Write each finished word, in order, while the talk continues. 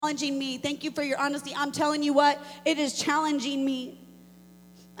challenging me. Thank you for your honesty. I'm telling you what, it is challenging me.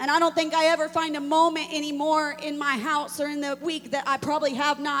 And I don't think I ever find a moment anymore in my house or in the week that I probably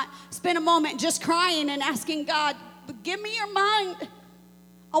have not spent a moment just crying and asking God, give me your mind.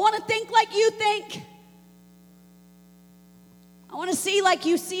 I want to think like you think. I want to see like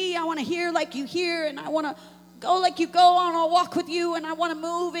you see. I want to hear like you hear. And I want to go like you go. I want to walk with you. And I want to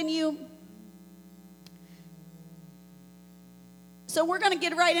move in you. So we're going to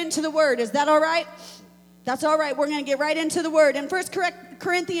get right into the word. Is that all right? That's all right. We're going to get right into the word. In 1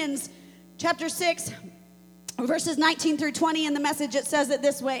 Corinthians chapter 6, verses 19 through 20 in the Message, it says it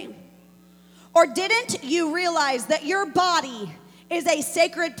this way. Or didn't you realize that your body is a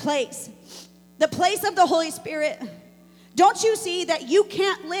sacred place, the place of the Holy Spirit? Don't you see that you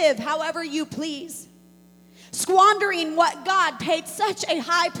can't live however you please, squandering what God paid such a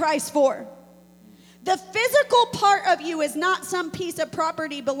high price for? The physical part of you is not some piece of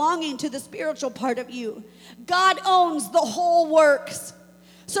property belonging to the spiritual part of you. God owns the whole works.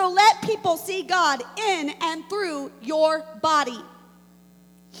 So let people see God in and through your body.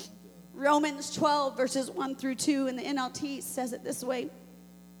 Romans 12, verses 1 through 2 in the NLT says it this way.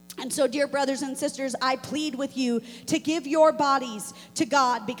 And so, dear brothers and sisters, I plead with you to give your bodies to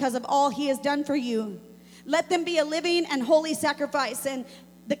God because of all he has done for you. Let them be a living and holy sacrifice, and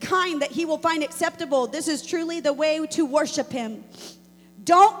the kind that he will find acceptable. This is truly the way to worship him.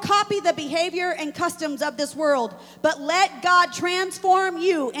 Don't copy the behavior and customs of this world, but let God transform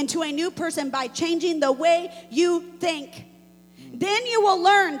you into a new person by changing the way you think. Then you will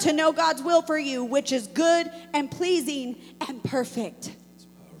learn to know God's will for you, which is good and pleasing and perfect.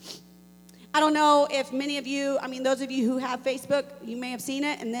 I don't know if many of you, those of you who have Facebook, you may have seen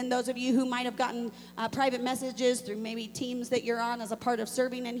it. And then those of you who might have gotten private messages through maybe teams that you're on as a part of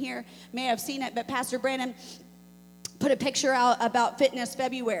serving in here may have seen it. But Pastor Brandon put a picture out about Fitness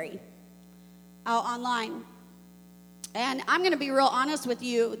February out online. And I'm going to be real honest with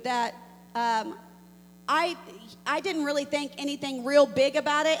you that I didn't really think anything real big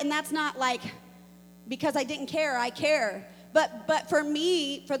about it. And that's not like because I didn't care. I care. But for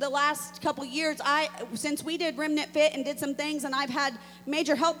me, for the last couple years, since we did Remnant Fit and did some things, and I've had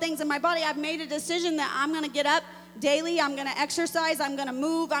major health things in my body, I've made a decision that I'm going to get up daily. I'm going to exercise. I'm going to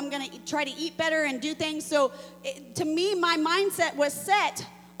move. I'm going to try to eat better and do things. So to me, my mindset was set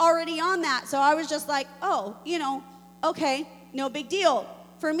already on that. So I was just like, oh, okay, no big deal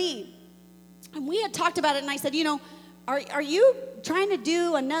for me. And we had talked about it, and I said, are you trying to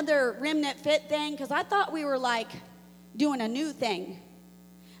do another Remnant Fit thing? Because I thought we were like doing a new thing.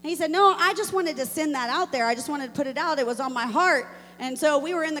 And he said, no, I just wanted to send that out there. I just wanted to put it out. It was on my heart. And so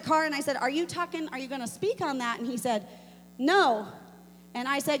we were in the car, and I said, are you going to speak on that? And he said, no. And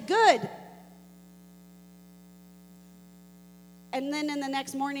I said, good. And then in the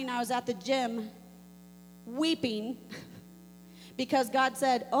next morning, I was at the gym weeping because God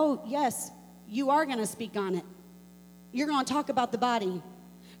said, oh, yes, you are going to speak on it. You're going to talk about the body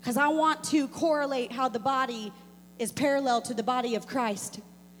because I want to correlate how the body is parallel to the body of Christ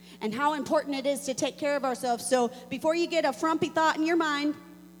and how important it is to take care of ourselves. So before you get a frumpy thought in your mind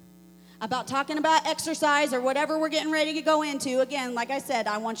about talking about exercise or whatever we're getting ready to go into, again, like I said,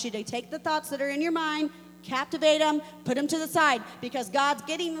 I want you to take the thoughts that are in your mind, captivate them, put them to the side, because God's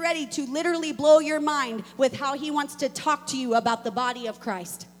getting ready to literally blow your mind with how he wants to talk to you about the body of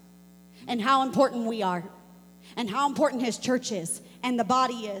Christ and how important we are and how important his church is and the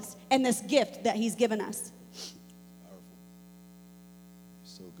body is and this gift that he's given us.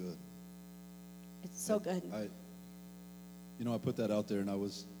 Good. It's so good. I put that out there, and I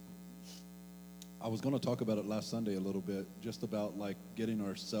was going to talk about it last Sunday a little bit, just about like getting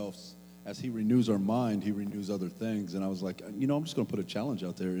ourselves, as he renews our mind, he renews other things. And I was like, I'm just going to put a challenge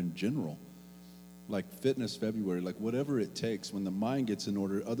out there in general, like Fitness February, like whatever it takes. When the mind gets in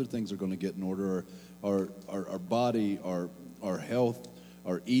order, other things are going to get in order. Our body, our health,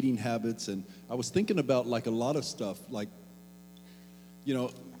 our eating habits. And I was thinking about like a lot of stuff, like,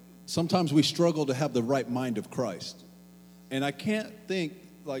 sometimes we struggle to have the right mind of Christ. And I can't think,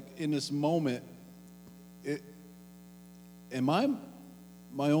 like, in this moment, am I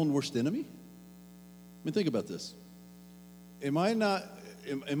my own worst enemy? Think about this. Am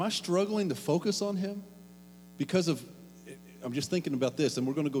I struggling to focus on him? Because of, I'm just thinking about this, and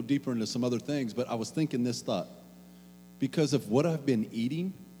we're going to go deeper into some other things, but I was thinking this thought. Because of what I've been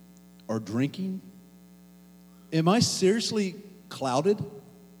eating or drinking, am I seriously clouded?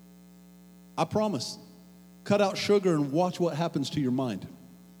 I promise. Cut out sugar and watch what happens to your mind.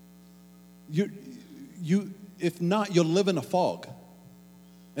 You if not, you'll live in a fog.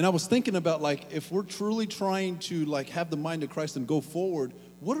 And I was thinking about, like, if we're truly trying to, like, have the mind of Christ and go forward,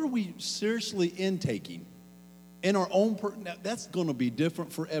 what are we seriously intaking? In our own, now, that's going to be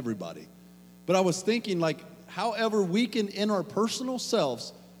different for everybody. But I was thinking, like, however we can, in our personal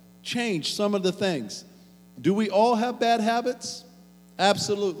selves, change some of the things. Do we all have bad habits?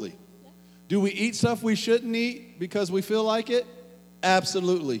 Absolutely. Do we eat stuff we shouldn't eat because we feel like it?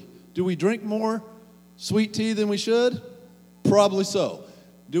 Absolutely. Do we drink more sweet tea than we should? Probably so.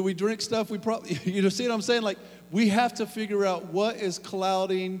 Do we drink stuff we probably, you know, see what I'm saying? Like, we have to figure out what is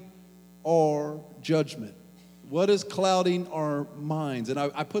clouding our judgment. What is clouding our minds? And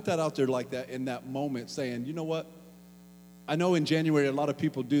I put that out there like that in that moment, saying, you know what? I know in January a lot of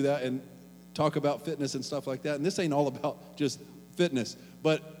people do that and talk about fitness and stuff like that. And this ain't all about just fitness.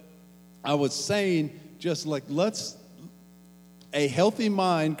 But I was saying, just like, a healthy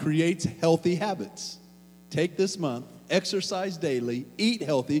mind creates healthy habits. Take this month, exercise daily, eat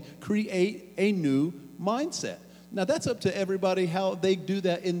healthy, create a new mindset. Now, that's up to everybody how they do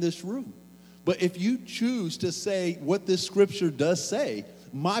that in this room. But if you choose to say what this scripture does say,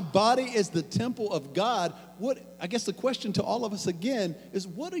 my body is the temple of God, I guess the question to all of us again is,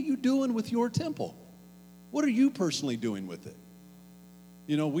 what are you doing with your temple? What are you personally doing with it?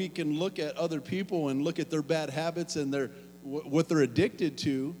 You know, we can look at other people and look at their bad habits and what they're addicted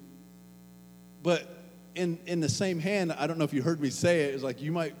to, but in the same hand, I don't know if you heard me say it, it's like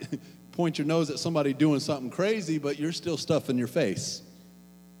you might point your nose at somebody doing something crazy, but you're still stuffing your face.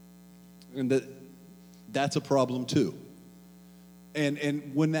 And that's a problem too.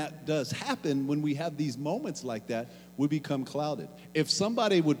 And when that does happen, when we have these moments like that, we become clouded. If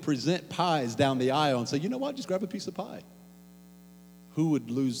somebody would present pies down the aisle and say, you know what, just grab a piece of pie, who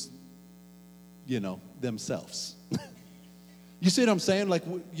would lose, themselves? You see what I'm saying? Like,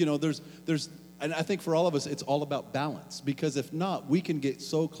 there's, and I think for all of us, it's all about balance. Because if not, we can get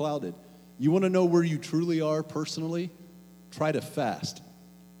so clouded. You want to know where you truly are personally? Try to fast.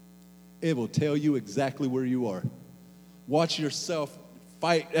 It will tell you exactly where you are. Watch yourself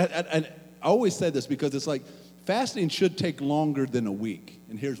fight. And I always say this because it's like fasting should take longer than a week.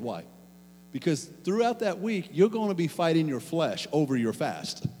 And here's why. Because throughout that week, you're going to be fighting your flesh over your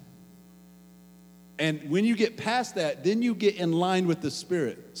fast. And when you get past that, then you get in line with the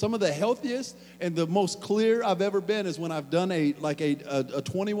Spirit. Some of the healthiest and the most clear I've ever been is when I've done a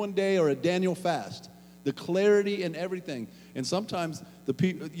 21-day or a Daniel fast. The clarity and everything. And sometimes the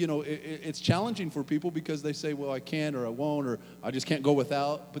people, it's challenging for people because they say, well, I can't or I won't or I just can't go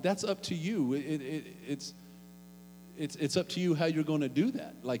without. But that's up to you. It's up to you how you're going to do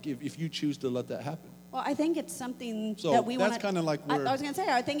that. Like if you choose to let that happen. Well, I think it's something so that we want to. That's kind of like where I was going to say,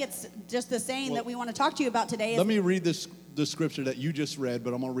 I think it's just the saying that we want to talk to you about today. Let me read the scripture that you just read,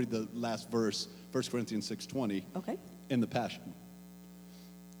 but I'm going to read the last verse, 1 Corinthians 6:20. Okay. In the Passion.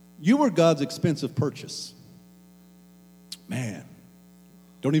 You were God's expensive purchase. Man,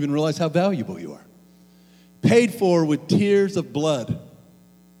 don't even realize how valuable you are. Paid for with tears of blood.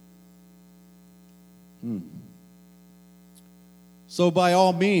 So by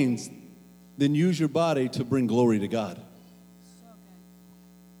all means, then use your body to bring glory to God.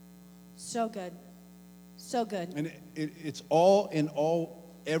 So good. So good. And it's all in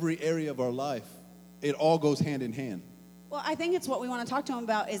every area of our life. It all goes hand in hand. Well, I think it's what we want to talk to him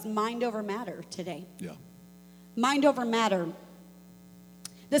about is mind over matter today. Yeah. Mind over matter.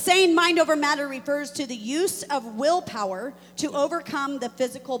 The saying mind over matter refers to the use of willpower to overcome the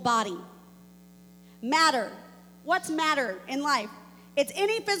physical body. Matter. What's matter in life? It's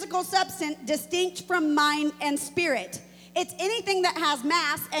any physical substance distinct from mind and spirit. It's anything that has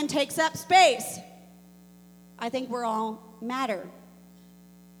mass and takes up space. I think we're all matter.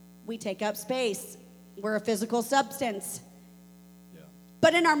 We take up space. We're a physical substance. Yeah.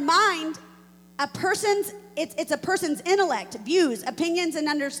 But in our mind, it's a person's intellect, views, opinions, and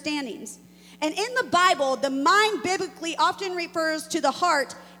understandings. And in the Bible, the mind biblically often refers to the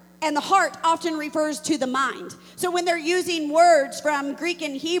heart, and the heart often refers to the mind. So when they're using words from Greek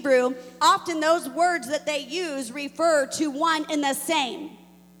and Hebrew, often those words that they use refer to one and the same.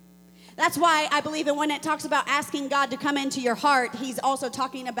 That's why I believe that when it talks about asking God to come into your heart, he's also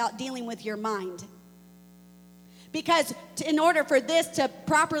talking about dealing with your mind. Because in order for this to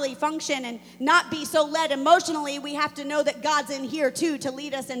properly function and not be so led emotionally, we have to know that God's in here too to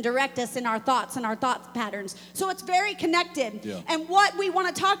lead us and direct us in our thoughts and our thought patterns. So it's very connected. Yeah. And what we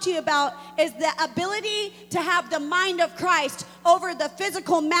want to talk to you about is the ability to have the mind of Christ over the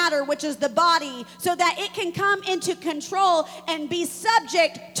physical matter, which is the body, so that it can come into control and be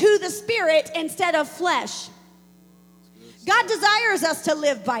subject to the Spirit instead of flesh. God desires us to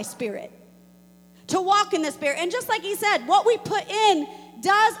live by Spirit, to walk in the Spirit. And just like he said, what we put in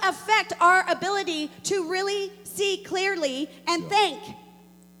does affect our ability to really see clearly and think.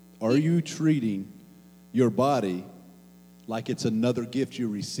 Are you treating your body like it's another gift you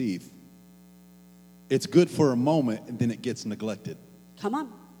receive? It's good for a moment, and then it gets neglected. Come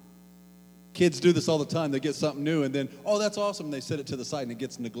on. Kids do this all the time. They get something new, and then, oh, that's awesome. And they set it to the side, and it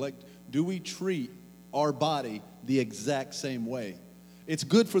gets neglected. Do we treat our body the exact same way? It's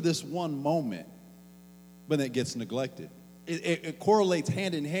good for this one moment, but then it gets neglected. It correlates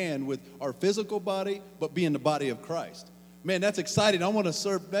hand in hand with our physical body, but being the body of Christ. Man, that's exciting. I want to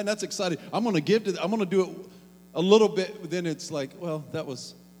serve. Man, that's exciting. I'm going to give to. I'm going to do it a little bit. But then it's like, well, that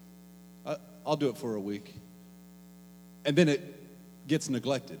was. I'll do it for a week, and then it gets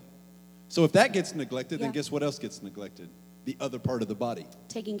neglected. So if that gets neglected, then guess what else gets neglected? The other part of the body.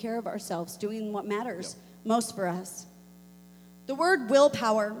 Taking care of ourselves, doing what matters most for us. The word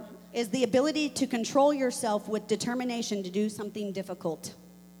willpower is the ability to control yourself with determination to do something difficult.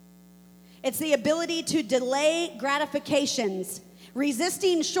 It's the ability to delay gratifications,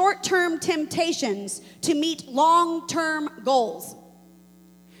 resisting short-term temptations to meet long-term goals.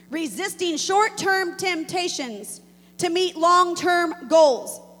 Resisting short-term temptations to meet long-term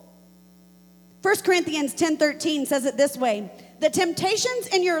goals. 1 Corinthians 10:13 says it this way: the temptations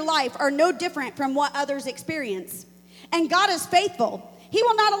in your life are no different from what others experience. And God is faithful. He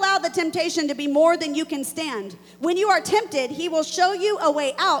will not allow the temptation to be more than you can stand. When you are tempted, he will show you a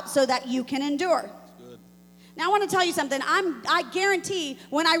way out so that you can endure. Now, I want to tell you something. I guarantee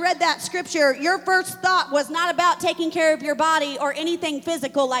when I read that scripture, your first thought was not about taking care of your body or anything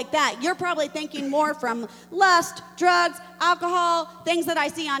physical like that. You're probably thinking more from lust, drugs, alcohol, things that I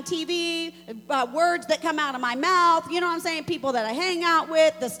see on TV, words that come out of my mouth. You know what I'm saying? People that I hang out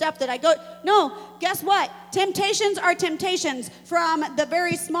with, the stuff that I go. No, guess what? Temptations are temptations from the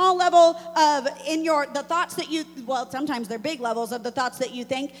very small level of the thoughts that you, well, sometimes they're big levels of the thoughts that you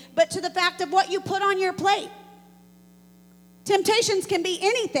think, but to the fact of what you put on your plate. Temptations can be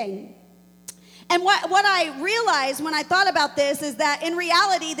anything. And what I realized when I thought about this is that in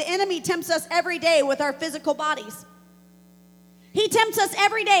reality, the enemy tempts us every day with our physical bodies. He tempts us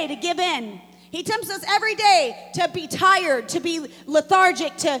every day to give in. He tempts us every day to be tired, to be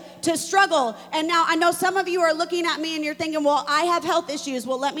lethargic, to struggle. And now I know some of you are looking at me and you're thinking, well, I have health issues.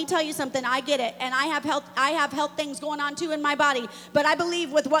 Well, let me tell you something. I get it. And I have health things going on too in my body. But I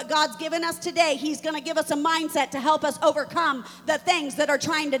believe with what God's given us today, he's going to give us a mindset to help us overcome the things that are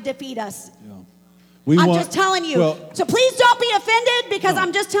trying to defeat us. Yeah. I'm just telling you. So please don't be offended, because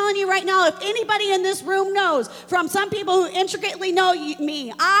I'm just telling you right now, if anybody in this room knows, from some people who intricately know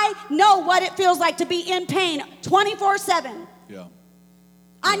me, I know what it feels like to be in pain 24/7. Yeah.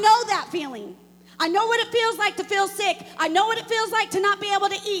 I know that feeling. I know what it feels like to feel sick. I know what it feels like to not be able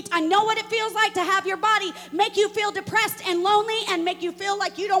to eat. I know what it feels like to have your body make you feel depressed and lonely and make you feel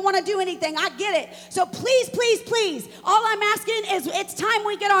like you don't want to do anything. I get it. So please, please, please, all I'm asking is it's time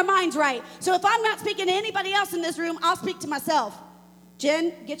we get our minds right. So if I'm not speaking to anybody else in this room, I'll speak to myself.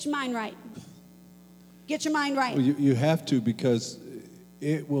 Jen, get your mind right. Get your mind right. Well, you have to, because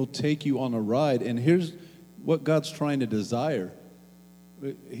it will take you on a ride. And here's what God's trying to desire.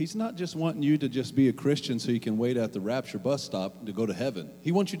 He's not just wanting you to just be a Christian so you can wait at the rapture bus stop to go to heaven.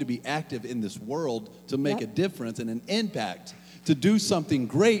 He wants you to be active in this world to make a difference and an impact, to do something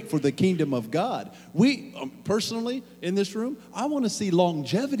great for the kingdom of God. We, personally, in this room, I want to see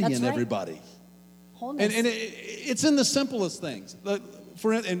longevity in everybody. Wholeness. And it's in the simplest things.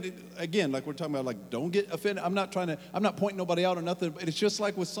 And again, like we're talking about, like, don't get offended. I'm not pointing nobody out or nothing, but it's just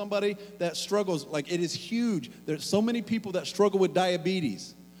like with somebody that struggles, like, it is huge. There's so many people that struggle with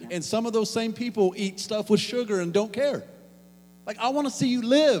diabetes. Yeah. And some of those same people eat stuff with sugar and don't care. Like, I want to see you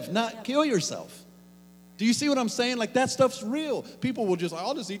live, not kill yourself. Do you see what I'm saying? Like, that stuff's real. People will just,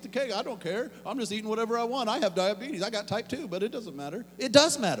 I'll just eat the cake. I don't care. I'm just eating whatever I want. I have diabetes. I got type 2, but it doesn't matter. It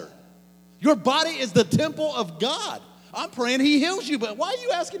does matter. Your body is the temple of God. I'm praying he heals you, but why are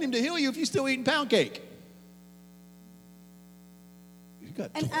you asking him to heal you if you're still eating pound cake? You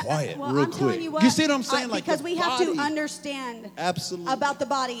got quiet real I'm quick. You, you see what I'm saying? Because we have to understand about the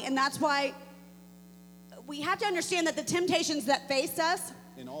body, and that's why we have to understand that the temptations that face us,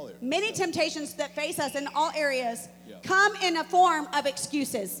 many temptations that face us in all areas, come in a form of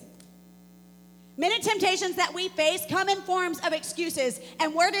excuses. Many temptations that we face come in forms of excuses.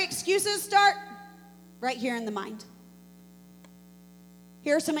 And where do excuses start? Right here in the mind.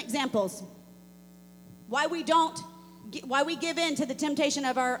 Here are some examples. Why we give in to the temptation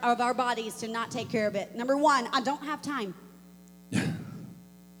of our bodies to not take care of it. Number one, I don't have time.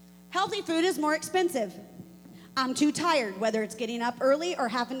 Healthy food is more expensive. I'm too tired, whether it's getting up early or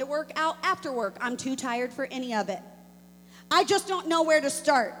having to work out after work. I'm too tired for any of it. I just don't know where to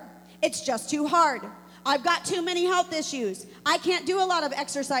start. It's just too hard. I've got too many health issues. I can't do a lot of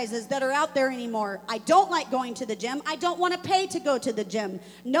exercises that are out there anymore. I don't like going to the gym. I don't want to pay to go to the gym.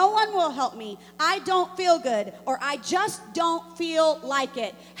 No one will help me. I don't feel good, or I just don't feel like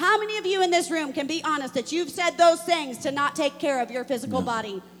it. How many of you in this room can be honest that you've said those things to not take care of your physical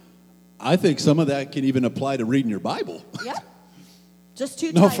body? I think some of that can even apply to reading your Bible. Yep. Just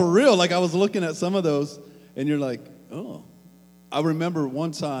too No, tired. for real. Like I was looking at some of those, and you're like, oh. I remember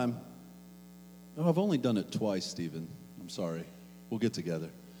one time, I've only done it twice, Stephen. I'm sorry. We'll get together.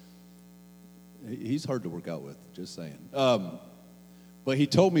 He's hard to work out with, just saying. But he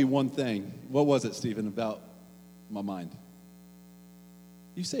told me one thing. What was it, Stephen, about my mind?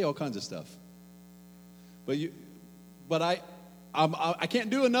 You say all kinds of stuff. But I can't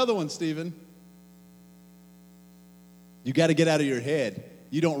do another one, Stephen. You got to get out of your head.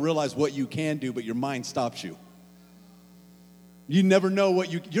 You don't realize what you can do, but your mind stops you. You never know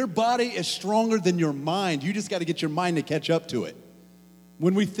your body is stronger than your mind. You just got to get your mind to catch up to it.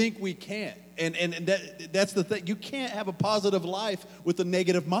 When we think we can't. And that's the thing. You can't have a positive life with a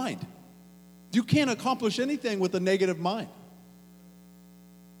negative mind. You can't accomplish anything with a negative mind.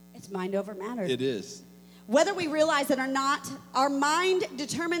 It's mind over matter. It is. Whether we realize it or not, our mind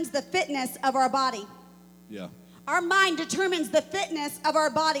determines the fitness of our body. Yeah. Our mind determines the fitness of our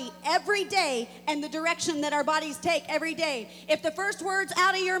body every day and the direction that our bodies take every day. If the first words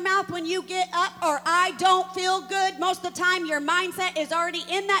out of your mouth when you get up are, I don't feel good, most of the time your mindset is already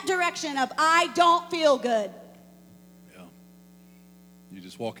in that direction of, I don't feel good. Yeah.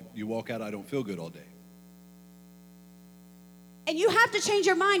 You walk out, I don't feel good all day. And you have to change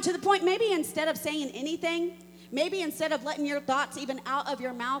your mind to the point, maybe instead of saying anything, maybe instead of letting your thoughts even out of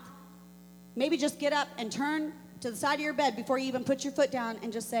your mouth, maybe just get up and turn to the side of your bed before you even put your foot down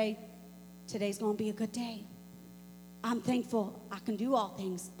and just say, today's going to be a good day. I'm thankful I can do all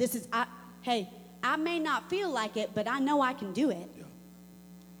things. Hey, I may not feel like it, but I know I can do it. Yeah.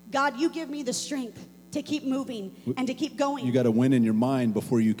 God, you give me the strength to keep moving and to keep going. You got to win in your mind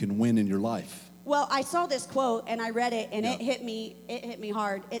before you can win in your life. Well, I saw this quote and I read it and it hit me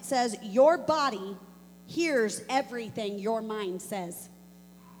hard. It says, your body hears everything your mind says.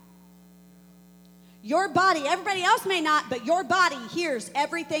 Your body, everybody else may not, but your body hears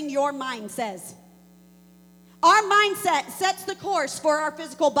everything your mind says. Our mindset sets the course for our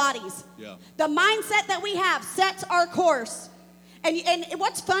physical bodies. Yeah. The mindset that we have sets our course. And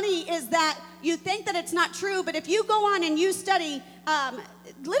what's funny is that you think that it's not true, but if you go on and you study,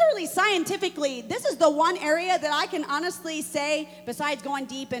 literally scientifically, this is the one area that I can honestly say, besides going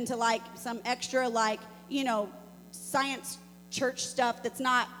deep into like some extra science church stuff that's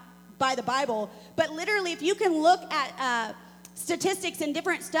not by the Bible, but literally if you can look at statistics and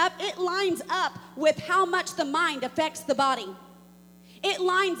different stuff, it lines up with how much the mind affects the body. It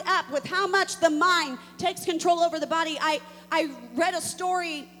lines up with how much the mind takes control over the body. I read a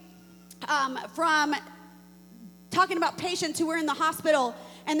story from talking about patients who were in the hospital,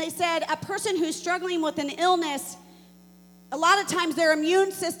 and they said a person who's struggling with an illness, a lot of times their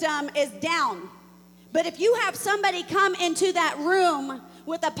immune system is down. But if you have somebody come into that room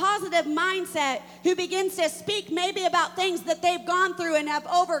with a positive mindset who begins to speak maybe about things that they've gone through and have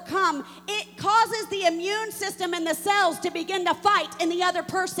overcome, it causes the immune system and the cells to begin to fight in the other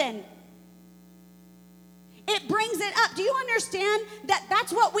person. It brings it up. Do you understand that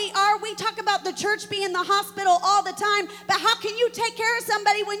that's what we are? We talk about the church being the hospital all the time, but how can you take care of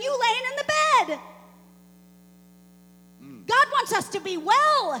somebody when you laying in the bed? God wants us to be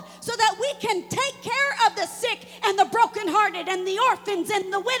well so that we can take care of the sick and the brokenhearted and the orphans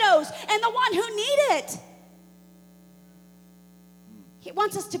and the widows and the one who need it. He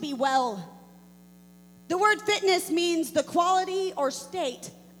wants us to be well. The word fitness means the quality or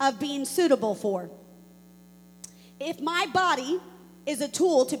state of being suitable for. If my body is a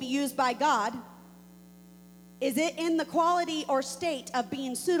tool to be used by God, is it in the quality or state of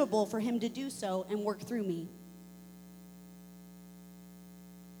being suitable for Him to do so and work through me?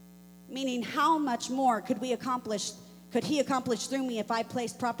 Meaning, how much more could He accomplish through me if I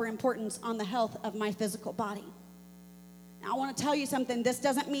placed proper importance on the health of my physical body? Now, I want to tell you something. This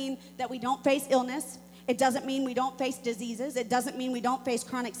doesn't mean that we don't face illness. It doesn't mean we don't face diseases. It doesn't mean we don't face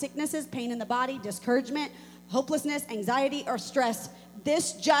chronic sicknesses, pain in the body, discouragement, hopelessness, anxiety, or stress.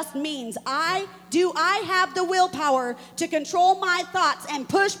 This just means I have the willpower to control my thoughts and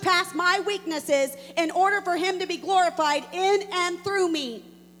push past my weaknesses in order for Him to be glorified in and through me.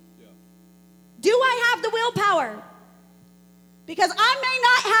 Do I have the willpower? Because I may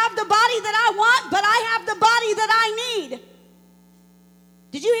not have the body that I want, but I have the body that I need.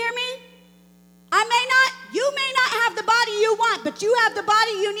 Did you hear me? You may not have the body you that you have the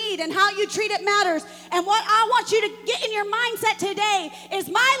body you need and how you treat it matters. And what I want you to get in your mindset today is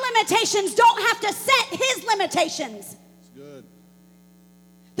my limitations don't have to set his limitations. It's good.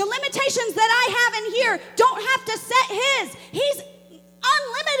 The limitations that I have in here don't have to set his. He's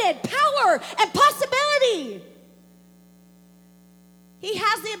unlimited power and possibility. He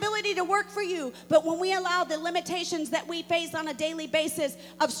has the ability to work for you, but when we allow the limitations that we face on a daily basis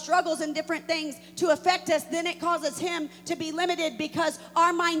of struggles and different things to affect us, then it causes him to be limited because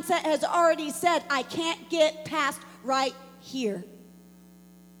our mindset has already said, I can't get past right here.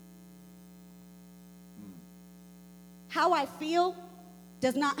 How I feel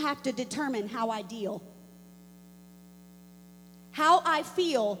does not have to determine how I deal. How I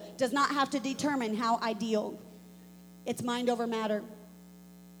feel does not have to determine how I deal. It's mind over matter.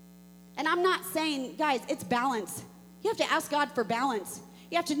 And I'm not saying, guys, it's balance. You have to ask God for balance.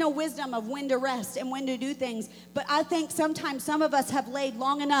 You have to know wisdom of when to rest and when to do things. But I think sometimes some of us have laid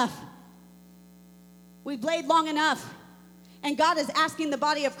long enough. We've laid long enough. And God is asking the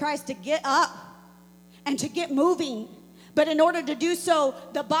body of Christ to get up and to get moving. But in order to do so,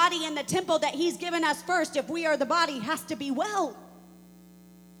 the body and the temple that he's given us first, if we are the body, has to be well.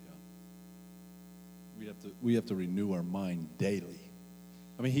 Yeah. We have to renew our mind daily.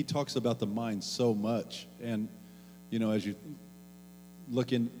 I mean, he talks about the mind so much. And, you know, as you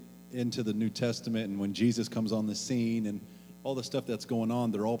look into the New Testament and when Jesus comes on the scene and all the stuff that's going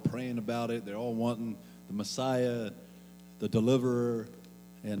on, they're all praying about it. They're all wanting the Messiah, the deliverer.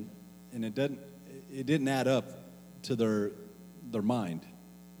 And it didn't add up to their mind.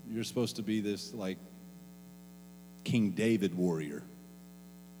 You're supposed to be this, like, King David warrior.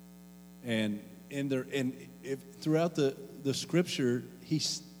 And throughout the scripture,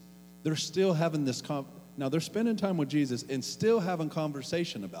 they're still having this now they're spending time with Jesus and still having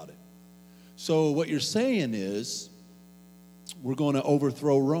conversation about it. So what you're saying is, we're going to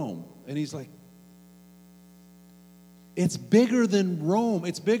overthrow Rome. And he's like, it's bigger than Rome.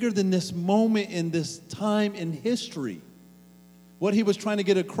 It's bigger than this moment in this time in history. What he was trying to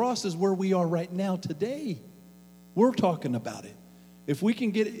get across is where we are right now today. We're talking about it. If we can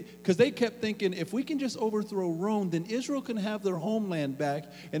get it, because they kept thinking, if we can just overthrow Rome, then Israel can have their homeland back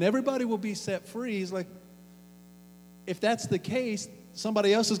and everybody will be set free. He's like, if that's the case,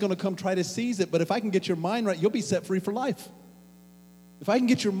 somebody else is going to come try to seize it. But if I can get your mind right, you'll be set free for life. If I can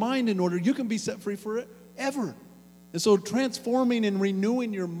get your mind in order, you can be set free forever. And so transforming and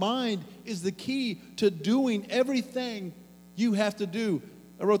renewing your mind is the key to doing everything you have to do.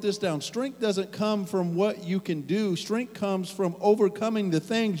 I wrote this down. Strength doesn't come from what you can do. Strength comes from overcoming the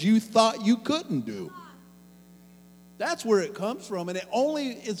things you thought you couldn't do. That's where it comes from, and it only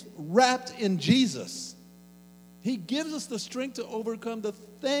is wrapped in Jesus. He gives us the strength to overcome the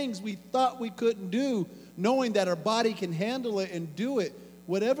things we thought we couldn't do, knowing that our body can handle it and do it.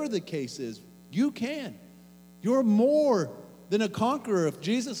 Whatever the case is, you can. You're more than a conqueror if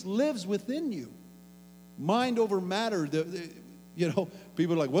Jesus lives within you. Mind over matter. You know,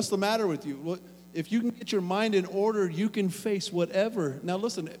 people are like, what's the matter with you? Well, if you can get your mind in order, you can face whatever. Now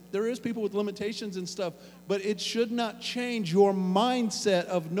listen, there is people with limitations and stuff, but it should not change your mindset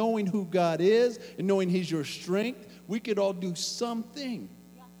of knowing who God is and knowing he's your strength. We could all do something.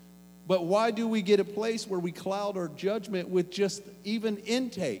 But why do we get a place where we cloud our judgment with just even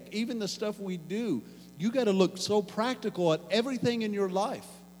intake, even the stuff we do? You got to look so practical at everything in your life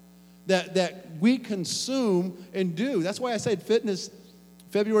that we consume and do. That's why I said fitness,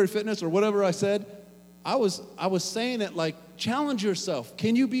 February fitness or whatever I said. I was saying it like, challenge yourself.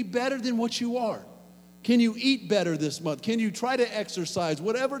 Can you be better than what you are? Can you eat better this month? Can you try to exercise,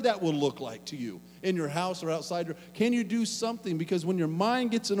 whatever that will look like to you in your house or outside? Can you do something? Because when your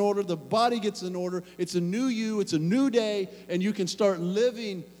mind gets in order, the body gets in order, it's a new you, it's a new day, and you can start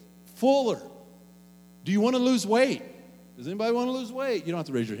living fuller. Do you want to lose weight? Does anybody want to lose weight? You don't have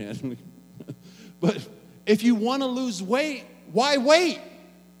to raise your hand. But if you want to lose weight, why wait?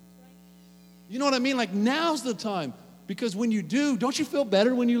 You know what I mean? Like, now's the time. Because when you do, don't you feel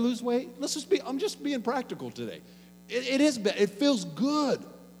better when you lose weight? I'm just being practical today. It feels good.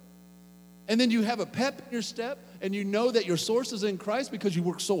 And then you have a pep in your step, and you know that your source is in Christ because you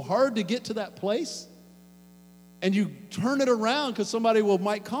work so hard to get to that place. And you turn it around because somebody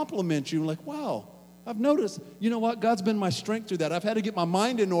might compliment you. Like, wow, I've noticed, you know what? God's been my strength through that. I've had to get my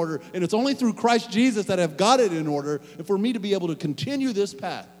mind in order, and it's only through Christ Jesus that I've got it in order and for me to be able to continue this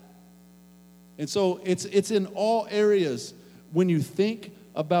path. And so it's in all areas when you think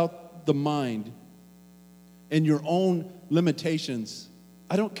about the mind and your own limitations.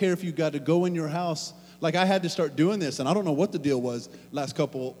 I don't care if you got to go in your house. Like, I had to start doing this, and I don't know what the deal was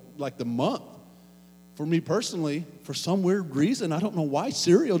the month. for me personally, for some weird reason, I don't know why,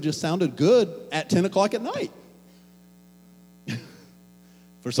 cereal just sounded good at 10 o'clock at night.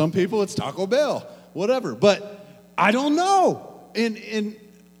 For some people, it's Taco Bell, whatever. But I don't know. And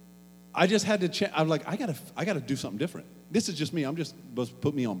I just had to I'm like, I gotta do something different. This is just me. I'm just supposed to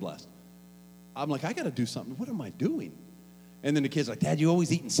put me on blast. I'm like, I gotta do something. What am I doing? And then the kid's like, Dad, you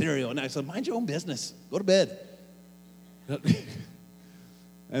always eating cereal. And I said, mind your own business. Go to bed.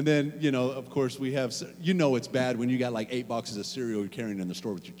 And then, of course, we have, it's bad when you got like 8 boxes of cereal you're carrying in the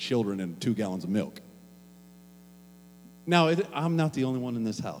store with your children and 2 gallons of milk. Now, I'm not the only one in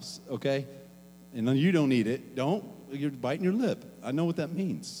this house, okay? And then you don't eat it. You're biting your lip. I know what that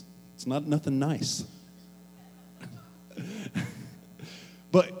means. It's not nothing nice.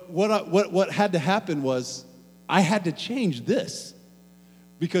 But what had to happen was I had to change this.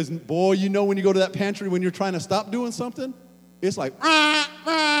 Because, boy, when you go to that pantry when you're trying to stop doing something, it's like,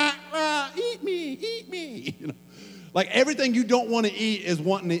 eat me. Like everything you don't want to eat is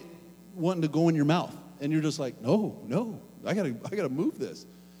wanting to go in your mouth. And you're just like, no, I gotta move this.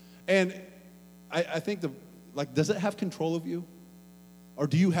 And I think does it have control of you? Or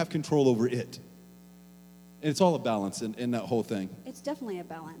do you have control over it? And it's all a balance in that whole thing. It's definitely a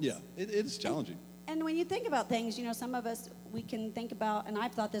balance. Yeah, it is challenging. And when you think about things, some of us, we can think about, and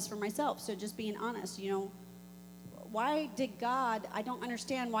I've thought this for myself, so just being honest, why did God, I don't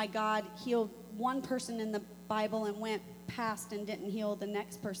understand why God healed one person in the Bible and went past and didn't heal the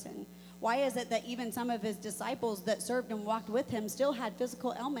next person. Why is it that even some of his disciples that served and walked with him still had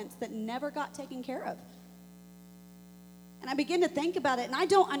physical ailments that never got taken care of? And I begin to think about it, and I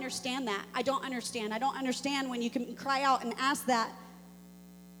don't understand that. I don't understand when you can cry out and ask that.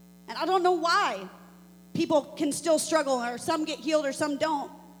 And I don't know why people can still struggle, or some get healed or some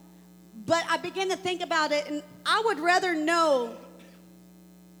don't. But I begin to think about it, and I would rather know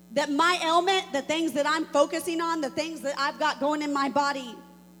that my ailment, the things that I'm focusing on, the things that I've got going in my body,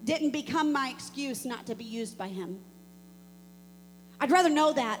 didn't become my excuse not to be used by him. I'd rather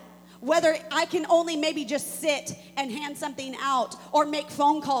know that. Whether I can only maybe just sit and hand something out or make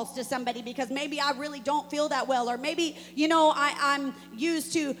phone calls to somebody because maybe I really don't feel that well, or maybe, I'm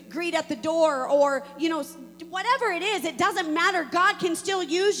used to greet at the door, or, whatever it is, it doesn't matter. God can still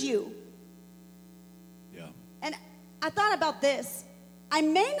use you. Yeah. And I thought about this. I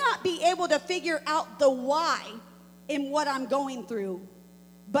may not be able to figure out the why in what I'm going through,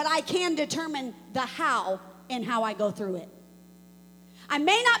 but I can determine the how in how I go through it. I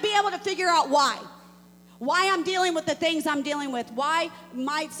may not be able to figure out why I'm dealing with the things I'm dealing with, why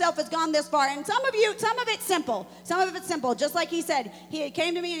myself has gone this far. And some of it's simple. Just like he said, he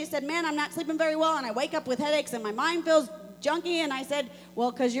came to me and he said, man, I'm not sleeping very well, and I wake up with headaches and my mind feels junky. And I said,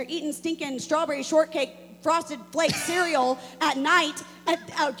 well, because you're eating stinking strawberry shortcake Frosted Flakes cereal at night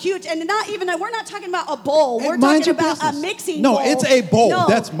cute, and we're not talking about a bowl. We're talking about a mixing bowl. No, it's a bowl. No,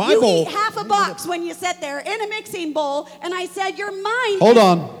 that's my bowl. You eat half a box when you sit there in a mixing bowl, and I said, your mind. Hold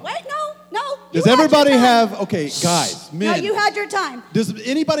on. Wait, no. Does everybody have, guys, men. No, you had your time. Does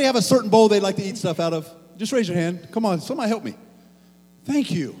anybody have a certain bowl they like to eat stuff out of? Just raise your hand. Come on, somebody help me.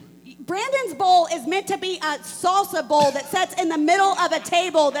 Thank you. Brandon's bowl is meant to be a salsa bowl that sits in the middle of a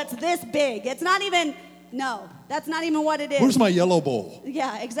table that's this big. It's not even... No, that's not even what it is. Where's my yellow bowl?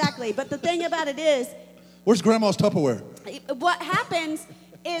 Yeah, exactly. But the thing about it is... Where's Grandma's Tupperware? What happens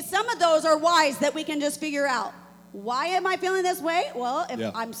is some of those are whys that we can just figure out. Why am I feeling this way? Well,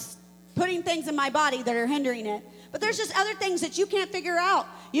 if I'm putting things in my body that are hindering it. But there's just other things that you can't figure out.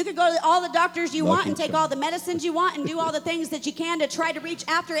 You could go to all the doctors you want and take all the medicines you want and do all the things that you can to try to reach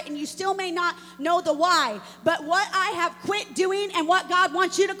after it, and you still may not know the why. But what I have quit doing, and what God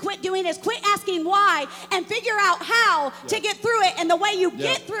wants you to quit doing, is quit asking why and figure out how to get through it. And the way you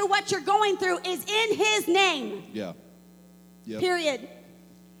get through what you're going through is in his name. Yeah. Yep. Period.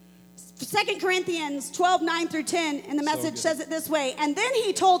 2 Corinthians 12:9-10 in the Message says it this way. And then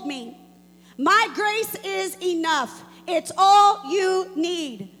he told me, my grace is enough. It's all you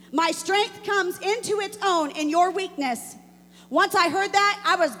need. My strength comes into its own in your weakness. Once I heard that,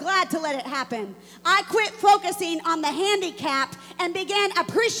 I was glad to let it happen. I quit focusing on the handicap and began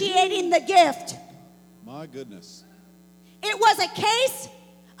appreciating the gift. My goodness. It was a case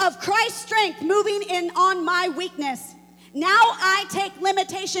of Christ's strength moving in on my weakness. Now I take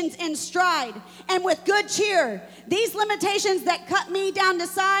limitations in stride and with good cheer. These limitations that cut me down to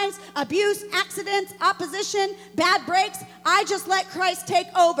size, abuse, accidents, opposition, bad breaks, I just let Christ take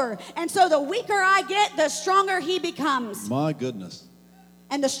over. And so the weaker I get, the stronger he becomes. My goodness.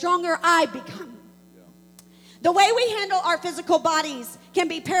 And the stronger I become. Yeah. The way we handle our physical bodies can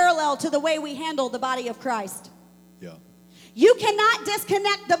be parallel to the way we handle the body of Christ. Yeah. You cannot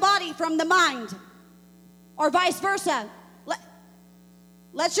disconnect the body from the mind. or vice versa.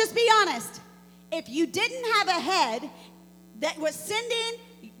 Let's just be honest. If you didn't have a head that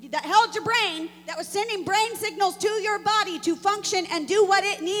held your brain, that was sending brain signals to your body to function and do what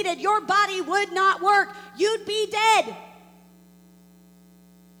it needed, your body would not work. You'd be dead.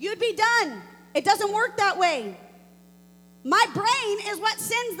 You'd be done. It doesn't work that way. My brain is what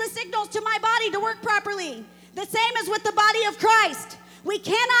sends the signals to my body to work properly. The same as with the body of Christ. We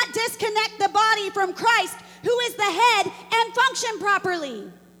cannot disconnect the body from Christ, who is the head, and function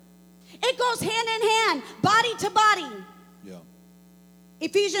properly. It goes hand in hand, body to body. Yeah.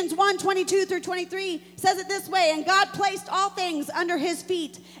 Ephesians 1:22-23 says it this way, and God placed all things under his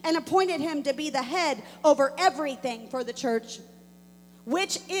feet and appointed him to be the head over everything for the church,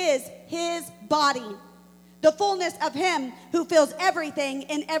 which is his body, the fullness of him who fills everything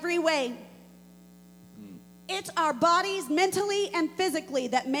in every way. It's our bodies mentally and physically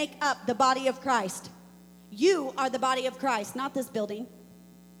that make up the body of Christ. You are the body of Christ, not this building.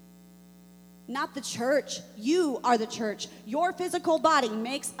 Not the church. You are the church. Your physical body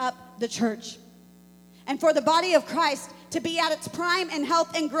makes up the church. And for the body of Christ to be at its prime in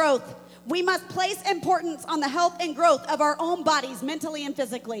health and growth, we must place importance on the health and growth of our own bodies, mentally and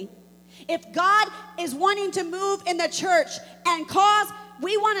physically. If God is wanting to move in the church and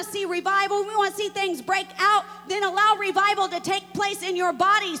we want to see revival, we want to see things break out, then allow revival to take place in your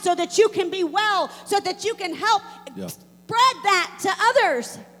body so that you can be well, so that you can help spread that to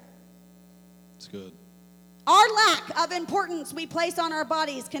others. It's good. Our lack of importance we place on our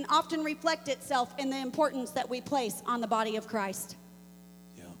bodies can often reflect itself in the importance that we place on the body of Christ.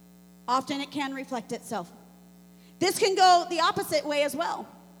 Yeah. Often it can reflect itself. This can go the opposite way as well.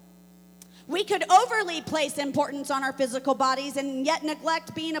 We could overly place importance on our physical bodies and yet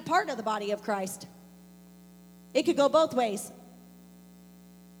neglect being a part of the body of Christ. It could go both ways.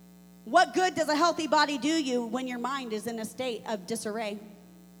 What good does a healthy body do you when your mind is in a state of disarray?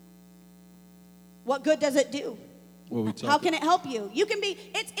 What good does it do? How can it help you? You can be,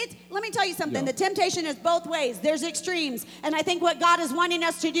 let me tell you something. Yeah. The temptation is both ways. There's extremes. And I think what God is wanting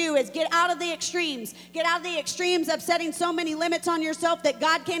us to do is get out of the extremes. Get out of the extremes of setting so many limits on yourself that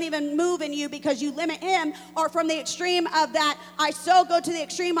God can't even move in you because you limit him. Or from the extreme of that, I so go to the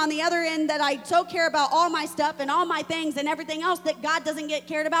extreme on the other end that I so care about all my stuff and all my things and everything else that God doesn't get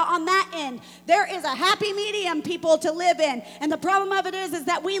cared about on that end. There is a happy medium, people, to live in. And the problem of it is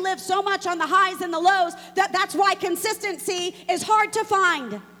that we live so much on the highs and the lows that's why consistency is hard to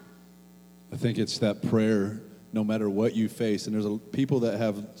find. I think it's that prayer, no matter what you face. And there's people that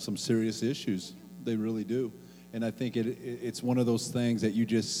have some serious issues. They really do. And I think it's one of those things that you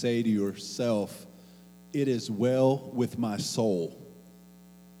just say to yourself, it is well with my soul.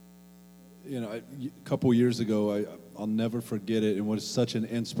 You know, a couple years ago, I'll never forget it. It was such an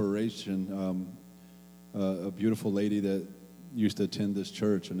inspiration. A beautiful lady that used to attend this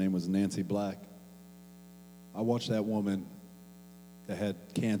church, her name was Nancy Black. I watched that woman that had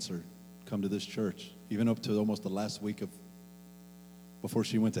cancer come to this church, even up to almost the last week before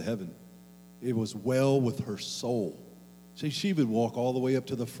she went to heaven. It was well with her soul. She would walk all the way up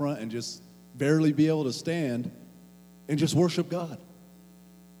to the front and just barely be able to stand and just worship God.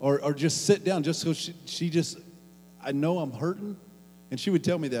 Or just sit down just so she just, I know I'm hurting. And she would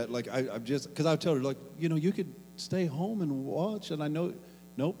tell me that, like, because I would tell her, like, you know, you could stay home and watch. And I know,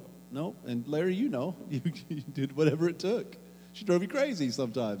 nope. And Larry, you know, you did whatever it took. She drove you crazy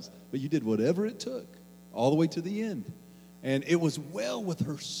sometimes, but you did whatever it took all the way to the end. And it was well with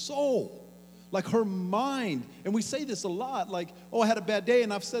her soul, like her mind. And we say this a lot, like, oh, I had a bad day.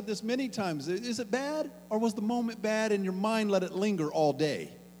 And I've said this many times. Is it bad? Or was the moment bad and your mind let it linger all day?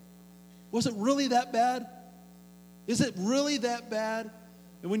 Was it really that bad? Is it really that bad?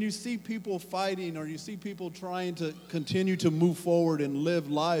 And when you see people fighting or you see people trying to continue to move forward and live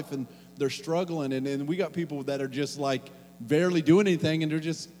life and they're struggling and we got people that are just like barely doing anything and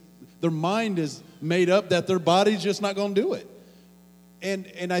their mind is made up that their body's just not going to do it.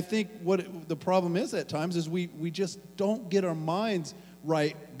 And I think what the problem is at times is we just don't get our minds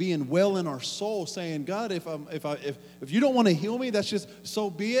right, being well in our soul, saying, God, if you don't want to heal me, that's just so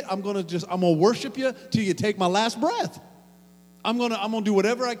be it. I'm gonna worship you till you take my last breath. I'm gonna do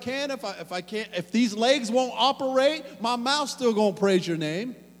whatever I can. If these legs won't operate, my mouth's still gonna praise your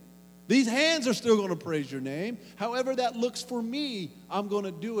name. These hands are still gonna praise your name. However that looks for me, I'm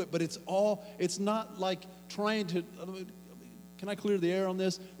gonna do it. But it's not like trying to, can I clear the air on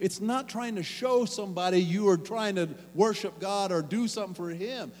this? It's not trying to show somebody you are trying to worship God or do something for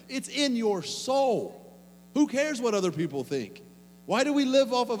him. It's in your soul. Who cares what other people think? Why do we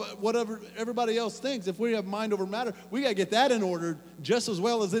live off of whatever everybody else thinks? If we have mind over matter, we got to get that in order just as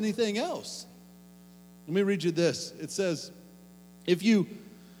well as anything else. Let me read you this. It says, if you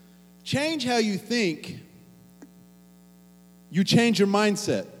change how you think, you change your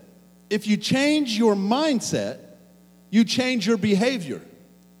mindset. If you change your mindset, you change your behavior.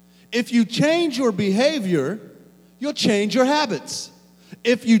 If you change your behavior, you'll change your habits.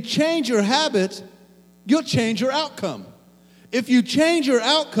 If you change your habits, you'll change your outcome. If you change your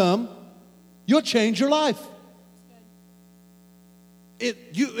outcome, you'll change your life.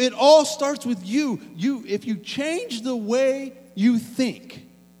 It all starts with you. If you change the way you think,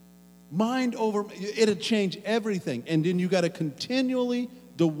 mind over, it'll change everything. And then you got to continually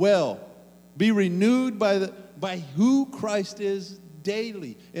dwell, be renewed by who Christ is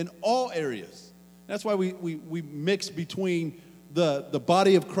daily in all areas. That's why we mix between the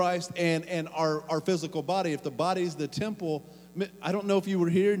body of Christ and our physical body. If the body is the temple, I don't know if you were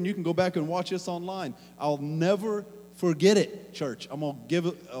here, and you can go back and watch this online. I'll never forget it, church.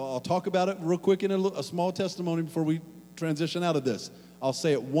 I'll talk about it real quick in a small testimony before we transition out of this. I'll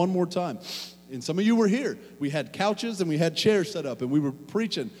say it one more time. And some of you were here. We had couches and we had chairs set up, and we were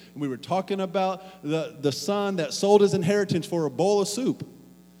preaching, and we were talking about the son that sold his inheritance for a bowl of soup.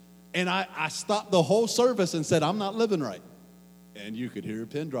 And I stopped the whole service and said, I'm not living right. And you could hear a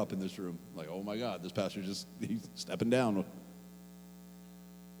pin drop in this room. Like, oh my God, this pastor he's stepping down.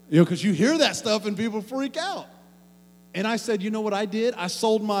 You know, because you hear that stuff and people freak out. And I said, you know what I did? I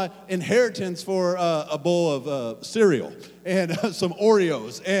sold my inheritance for a bowl of cereal and some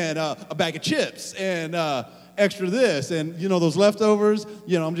Oreos and a bag of chips and extra this. And, you know, those leftovers,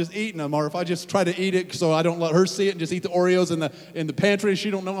 you know, I'm just eating them. Or if I just try to eat it so I don't let her see it and just eat the Oreos in the pantry and she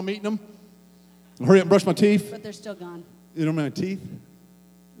don't know I'm eating them. Hurry up and brush my teeth. But they're still gone. You know my teeth?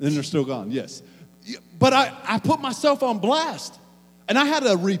 Then they're still gone, yes. But I put myself on blast. And I had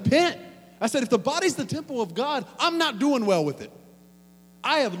to repent. I said, if the body's the temple of God, I'm not doing well with it.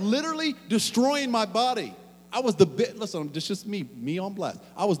 I have literally destroying my body. I was listen, it's just me on blast.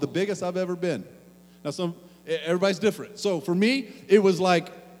 I was the biggest I've ever been. Now, everybody's different. So for me, it was like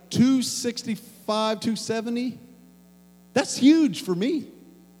 265, 270. That's huge for me,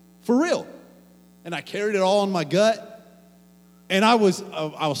 for real. And I carried it all in my gut. And I was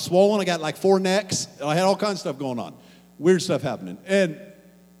swollen. I got like 4 necks. I had all kinds of stuff going on. Weird stuff happening.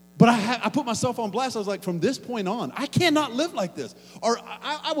 But I put myself on blast. I was like, from this point on, I cannot live like this. Or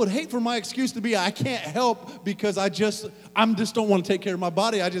I would hate for my excuse to be, I can't help because I just don't want to take care of my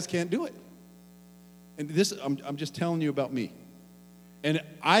body. I just can't do it. And this, I'm just telling you about me. And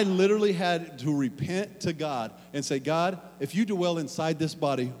I literally had to repent to God and say, God, if you dwell inside this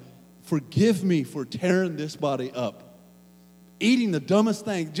body, forgive me for tearing this body up. Eating the dumbest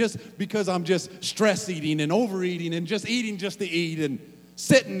thing just because I'm just stress eating and overeating and just eating just to eat and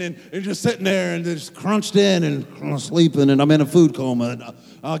sitting and just sitting there and just crunched in and sleeping and I'm in a food coma and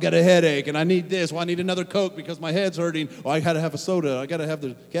I'll get a headache and I need this. Well, I need another Coke because my head's hurting. Or I got to have a soda. I got to have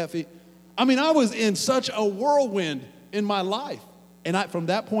the caffeine. I mean, I was in such a whirlwind in my life. And from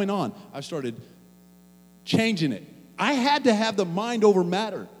that point on, I started changing it. I had to have the mind over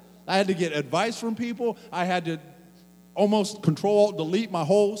matter. I had to get advice from people. I had to almost control, delete my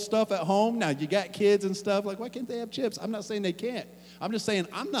whole stuff at home. Now, you got kids and stuff. Like, why can't they have chips? I'm not saying they can't. I'm just saying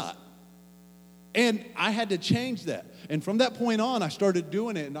I'm not. And I had to change that. And from that point on, I started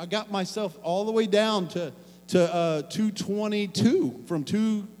doing it. And I got myself all the way down to 222, from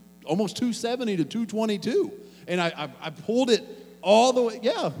almost 270 to 222. And I pulled it all the way.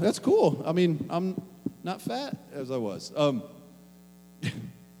 Yeah, that's cool. I mean, I'm not fat as I was.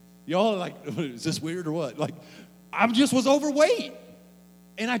 Y'all are like, is this weird or what? Like, I just was overweight,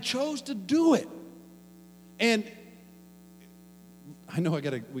 and I chose to do it. And I know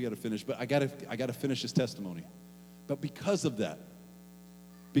we gotta finish, but I gotta finish this testimony. But because of that,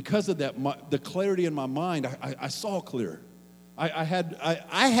 the clarity in my mind, I saw clear. I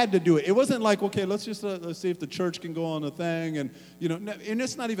had to do it. It wasn't like, okay, let's see if the church can go on a thing, and you know, and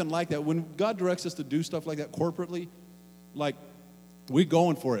it's not even like that. When God directs us to do stuff like that corporately, like we're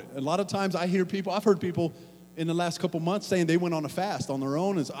going for it. A lot of times I've heard people in the last couple months saying they went on a fast on their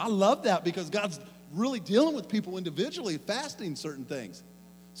own. And I love that because God's really dealing with people individually, fasting certain things.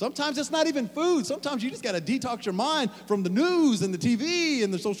 Sometimes it's not even food. Sometimes you just got to detox your mind from the news and the TV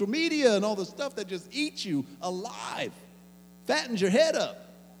and the social media and all the stuff that just eats you alive, fattens your head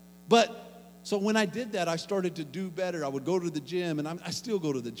up. But so when I did that, I started to do better. I would go to the gym, and I still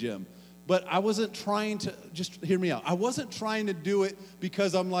go to the gym. But I wasn't trying to, just hear me out. I wasn't trying to do it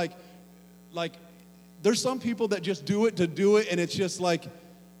because I'm like, there's some people that just do it to do it, and it's just like,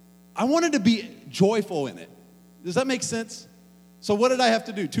 I wanted to be joyful in it. Does that make sense? So what did I have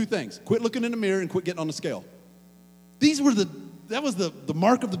to do? 2 things. Quit looking in the mirror and quit getting on the scale. That was the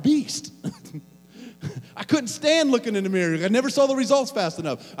mark of the beast. I couldn't stand looking in the mirror. I never saw the results fast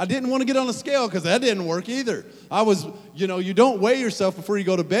enough. I didn't want to get on a scale because that didn't work either. I was, you don't weigh yourself before you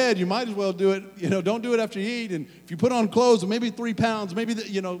go to bed. You might as well do it, don't do it after you eat. And if you put on clothes, maybe 3 pounds, maybe,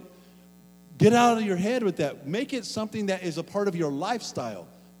 get out of your head with that. Make it something that is a part of your lifestyle.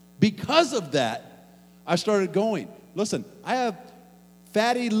 Because of that, I started going. Listen, I have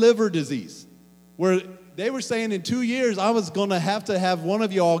fatty liver disease, where they were saying in 2 years I was going to have one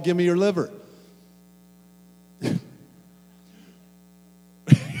of y'all give me your liver.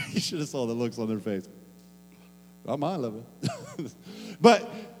 You should have saw the looks on their face. Not my liver. But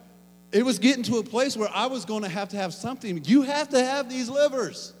it was getting to a place where I was going to have something. You have to have these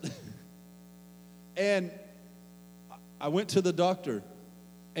livers. And I went to the doctor,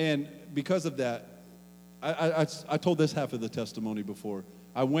 and because of that, I told this half of the testimony before.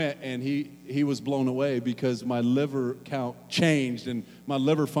 I went, and he was blown away because my liver count changed, and my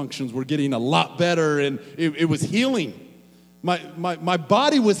liver functions were getting a lot better, and it was healing. My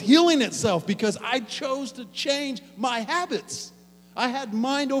body was healing itself because I chose to change my habits. I had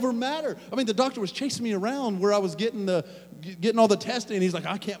mind over matter. I mean, the doctor was chasing me around where I was getting all the testing, and he's like,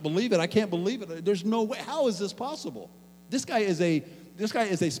 I can't believe it. I can't believe it. There's no way. How is this possible? This guy is a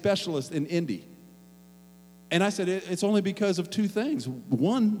specialist in Indy. And I said, it's only because of 2 things.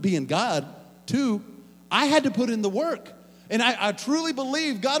 1, being God. 2, I had to put in the work. And I truly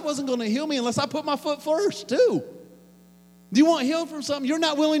believe God wasn't going to heal me unless I put my foot first, too. Do you want healed from something? You're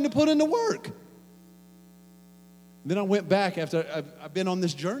not willing to put in the work. Then I went back after I've been on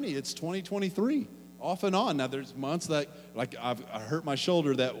this journey. It's 2023, off and on. Now, there's months that, like, I hurt my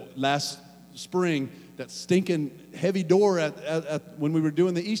shoulder that last spring. That stinking heavy door when we were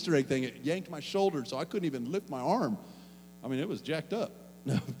doing the Easter egg thing, it yanked my shoulder, so I couldn't even lift my arm. I mean, it was jacked up.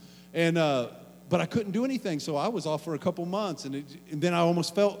 And but I couldn't do anything, so I was off for a couple months, and then I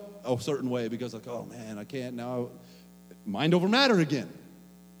almost felt a certain way because, like, oh man, I can't now. Mind over matter again.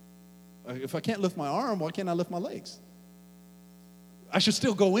 If I can't lift my arm, why can't I lift my legs? I should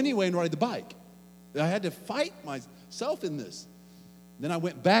still go anyway and ride the bike. I had to fight myself in this. Then I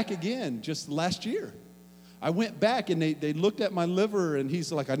went back again just last year. I went back, and they looked at my liver, and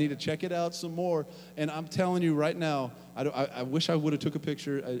he's like, I need to check it out some more. And I'm telling you right now, I wish I would have took a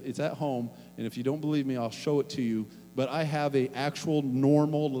picture. It's at home, and if you don't believe me, I'll show it to you. But I have an actual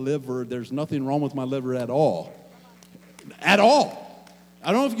normal liver. There's nothing wrong with my liver at all. At all.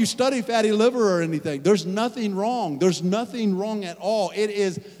 I don't know if you study fatty liver or anything. There's nothing wrong. There's nothing wrong at all.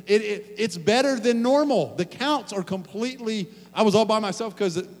 It's better than normal. The counts are completely. I was all by myself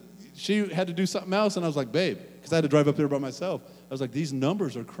because she had to do something else, and I was like, babe, because I had to drive up there by myself. I was like, these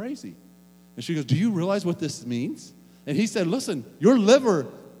numbers are crazy. And she goes, do you realize what this means? And he said, listen, your liver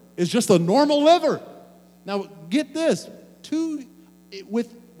is just a normal liver. Now, get this.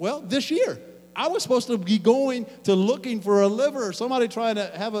 This year, I was supposed to be going to looking for a liver, somebody trying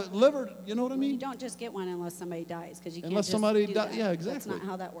to have a liver, you know what I mean? You don't just get one unless somebody dies, because you can't unless just somebody do dies. that. Yeah, exactly. That's not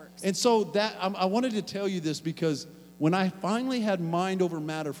how that works. And so I wanted to tell you this because when I finally had mind over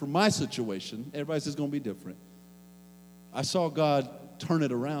matter for my situation, everybody says it's going to be different. I saw God turn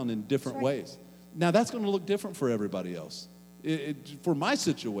it around in different ways. Now, that's going to look different for everybody else. For my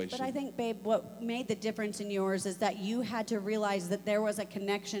situation. But I think, babe, what made the difference in yours is that you had to realize that there was a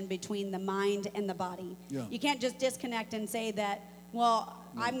connection between the mind and the body. Yeah. You can't just disconnect and say that, well,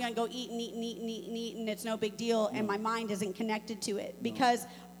 I'm going to go eat and eat and eat and eat and eat, and it's no big deal, and my mind isn't connected to it. Because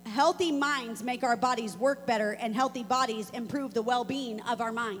healthy minds make our bodies work better, and healthy bodies improve the well-being of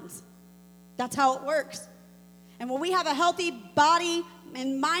our minds. That's how it works. And when we have a healthy body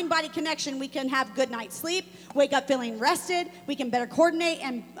and mind-body connection, we can have good night's sleep, wake up feeling rested, we can better coordinate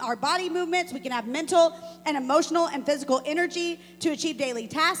and our body movements, we can have mental and emotional and physical energy to achieve daily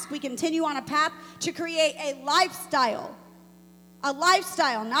tasks. We continue on a path to create a lifestyle,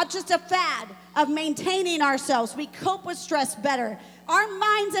 not just a fad of maintaining ourselves. We cope with stress better. Our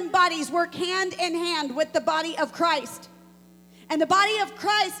minds and bodies work hand in hand with the body of Christ. And the body of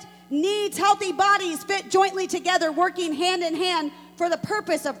Christ needs healthy bodies fit jointly together, working hand in hand for the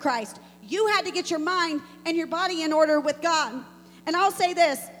purpose of Christ. You had to get your mind and your body in order with God. And I'll say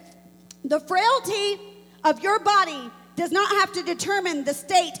this, the frailty of your body does not have to determine the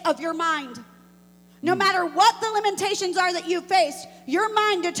state of your mind. No matter what the limitations are that you face, your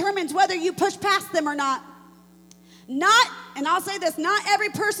mind determines whether you push past them or not. And I'll say this, not every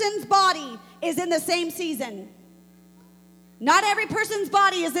person's body is in the same season. Not every person's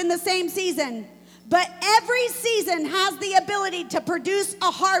body is in the same season. But every season has the ability to produce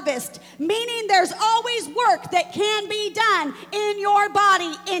a harvest, meaning there's always work that can be done in your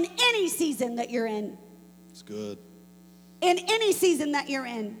body in any season that you're in. It's good. In any season that you're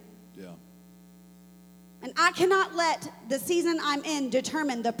in. Yeah. And I cannot let the season I'm in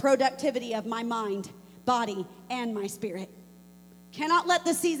determine the productivity of my mind, body, and my spirit. Cannot let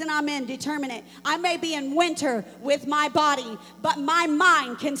the season I'm in determine it. I may be in winter with my body, but my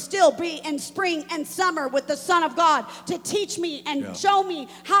mind can still be in spring and summer with the Son of God to teach me and show me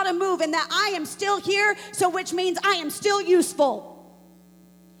how to move, and that I am still here, so which means I am still useful.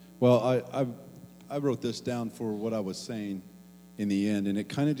 Well, I wrote this down for what I was saying in the end, and it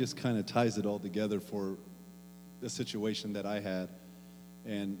kind of ties it all together for the situation that I had,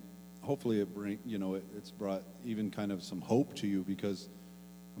 and hopefully it's brought even kind of some hope to you, because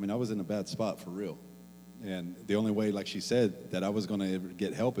I was in a bad spot for real, and the only way, like she said, that I was going to ever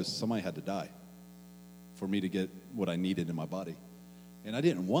get help is somebody had to die for me to get what I needed in my body, and I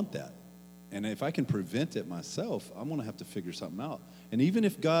didn't want that. And if I can prevent it myself, I'm going to have to figure something out. And even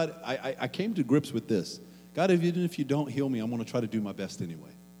if God, I came to grips with this. God, even if you don't heal me, I'm going to try to do my best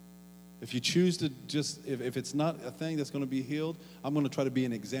anyway. If you choose to if it's not a thing that's going to be healed, I'm going to try to be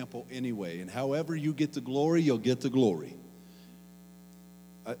an example anyway. And however you get to glory, you'll get to glory.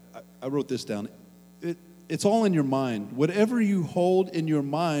 I wrote this down. It's all in your mind. Whatever you hold in your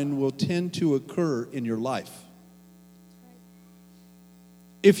mind will tend to occur in your life.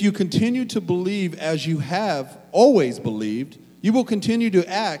 If you continue to believe as you have always believed, you will continue to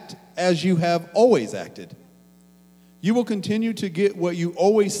act as you have always acted. You will continue to get what you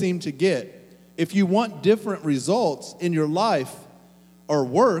always seem to get. If you want different results in your life or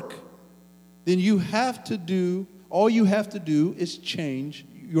work, then all you have to do is change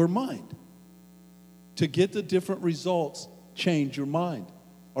your mind. To get the different results, change your mind.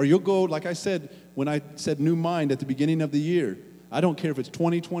 Or you'll go, like I said, when I said new mind at the beginning of the year, I don't care if it's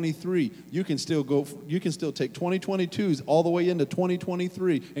 2023, you can still take 2022s all the way into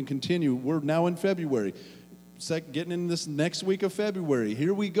 2023 and continue. We're now in February. Getting in this next week of February,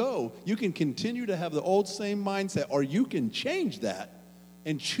 here we go. You can continue to have the old same mindset, or you can change that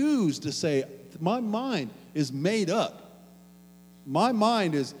and choose to say, my mind is made up. My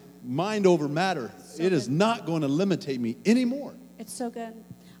mind is mind over matter. It is not going to limitate me anymore. It's so good.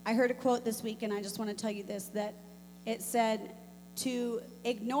 I heard a quote this week, and I just want to tell you this, that it said, to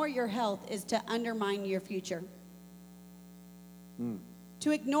ignore your health is to undermine your future.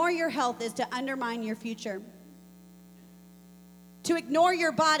 To ignore your health is to undermine your future. To ignore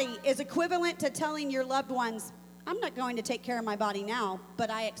your body is equivalent to telling your loved ones, I'm not going to take care of my body now, but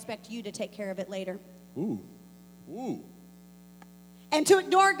I expect you to take care of it later. Ooh. And to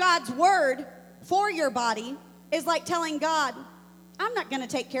ignore God's word for your body is like telling God, I'm not going to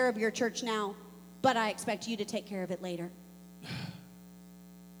take care of your church now, but I expect you to take care of it later.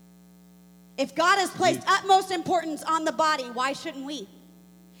 If God has placed utmost importance on the body, why shouldn't we?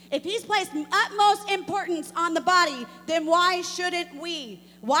 If he's placed utmost importance on the body, then why shouldn't we?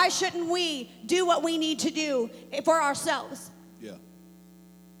 Why shouldn't we do what we need to do for ourselves? Yeah.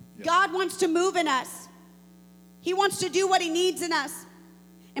 God wants to move in us. He wants to do what he needs in us.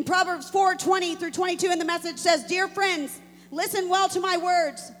 In Proverbs 4:20 through 22 in the Message says, dear friends, listen well to my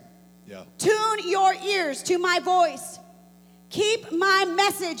words. Yeah. Tune your ears to my voice. Keep my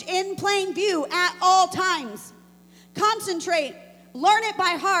message in plain view at all times. Concentrate. Learn it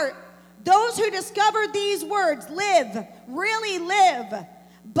by heart. Those who discover these words live, really live,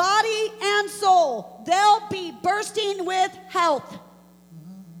 body and soul. They'll be bursting with health.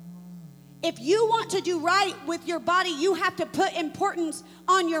 If you want to do right with your body, you have to put importance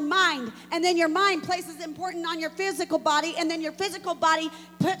on your mind. And then your mind places importance on your physical body. And then your physical body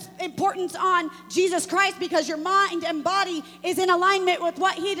puts importance on Jesus Christ, because your mind and body is in alignment with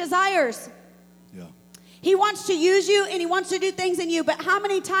what he desires. Yeah. He wants to use you and he wants to do things in you. But how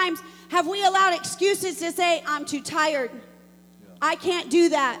many times have we allowed excuses to say, I'm too tired. Yeah. I can't do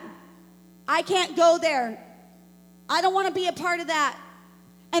that. I can't go there. I don't want to be a part of that.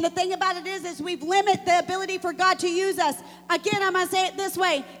 And the thing about it is we've limited the ability for God to use us. Again, I'm going to say it this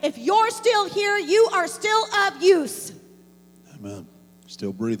way. If you're still here, you are still of use. Amen.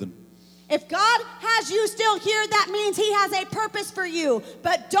 Still breathing. If God has you still here, that means he has a purpose for you.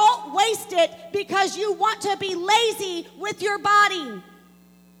 But don't waste it because you want to be lazy with your body.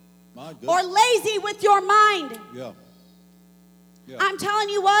 My goodness. Or lazy with your mind. Yeah. I'm telling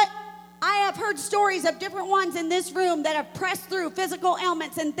you what. I have heard stories of different ones in this room that have pressed through physical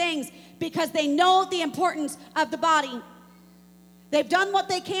ailments and things because they know the importance of the body. They've done what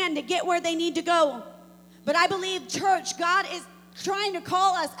they can to get where they need to go. But I believe, church, God is trying to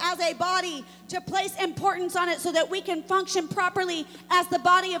call us as a body to place importance on it so that we can function properly as the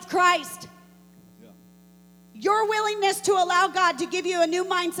body of Christ. Yeah. Your willingness to allow God to give you a new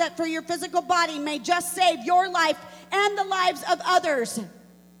mindset for your physical body may just save your life and the lives of others.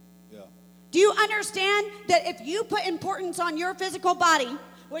 Do you understand that if you put importance on your physical body,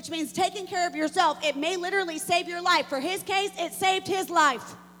 which means taking care of yourself, it may literally save your life. For his case, it saved his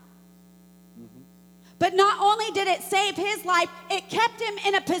life. But not only did it save his life, it kept him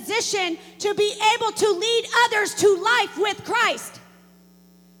in a position to be able to lead others to life with Christ.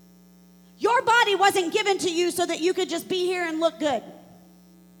 Your body wasn't given to you so that you could just be here and look good.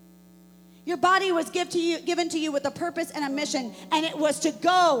 Your body was given to you with a purpose and a mission, and it was to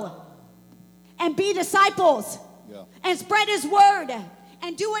go and be disciples and spread his word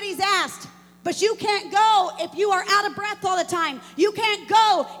and do what he's asked. But you can't go if you are out of breath all the time. You can't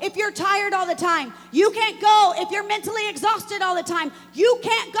go if you're tired all the time. You can't go if you're mentally exhausted all the time. You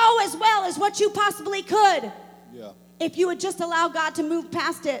can't go as well as what you possibly could if you would just allow God to move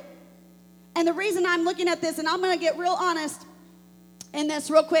past it. And the reason I'm looking at this, and I'm going to get real honest in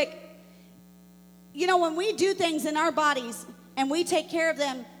this real quick. You know, when we do things in our bodies and we take care of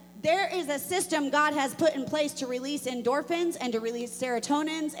them, there is a system God has put in place to release endorphins and to release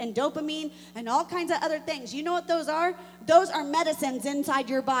serotonins and dopamine and all kinds of other things. You know what those are? Those are medicines inside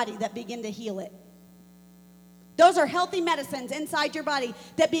your body that begin to heal it. Those are healthy medicines inside your body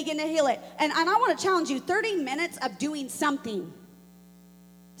that begin to heal it. And I want to challenge you, 30 minutes of doing something.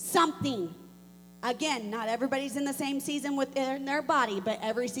 Something. Again, not everybody's in the same season within their body, but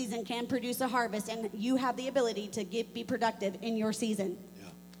every season can produce a harvest, and you have the ability to be productive in your season.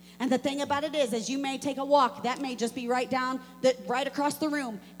 And the thing about it is you may take a walk. That may just be right across the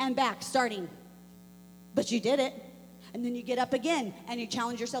room and back starting. But you did it. And then you get up again and you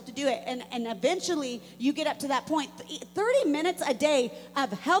challenge yourself to do it. And eventually you get up to that point. 30 minutes a day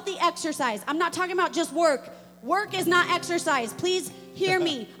of healthy exercise. I'm not talking about just work. Work is not exercise. Please hear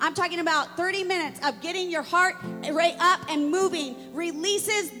me. I'm talking about 30 minutes of getting your heart rate up and moving.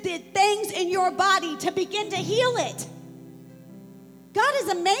 Releases the things in your body to begin to heal it. God is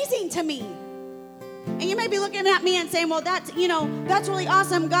amazing to me. And you may be looking at me and saying, well, that's really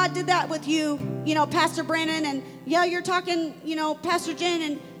awesome. God did that with you, Pastor Brandon. And you're talking, Pastor Jen.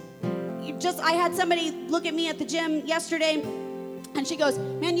 And I had somebody look at me at the gym yesterday and she goes,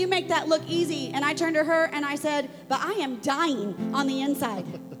 man, you make that look easy. And I turned to her and I said, but I am dying on the inside.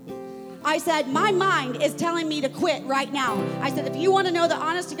 I said, my mind is telling me to quit right now. I said, if you want to know the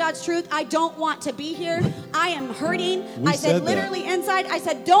honest to God's truth, I don't want to be here. I am hurting. I said, literally inside, I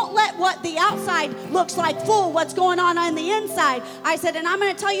said, don't let what the outside looks like fool what's going on the inside. I said, and I'm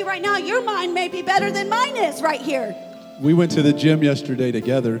going to tell you right now, your mind may be better than mine is right here. We went to the gym yesterday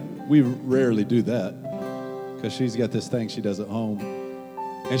together. We rarely do that because she's got this thing she does at home.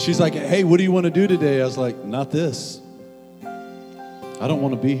 And she's like, hey, what do you want to do today? I was like, not this. I don't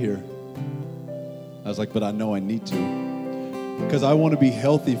want to be here. I was like, but I know I need to, because I want to be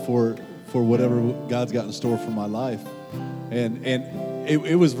healthy for whatever God's got in store for my life. And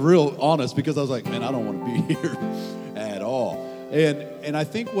it was real honest, because I was like, man, I don't want to be here at all. And I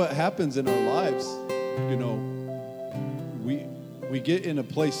think what happens in our lives, we get in a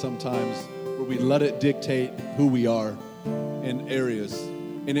place sometimes where we let it dictate who we are in areas.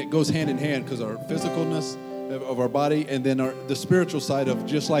 And it goes hand in hand, because our physicalness of our body, and then the spiritual side of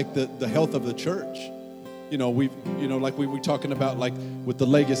just like the health of the church. Like we were talking about, like with the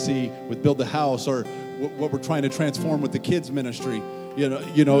legacy, with Build the House, or what we're trying to transform with the kids ministry.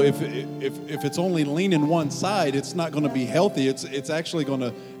 If it's only leaning one side, it's not going to be healthy. It's actually going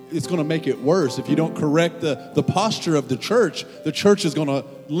to make it worse. If you don't correct the posture of the church is going to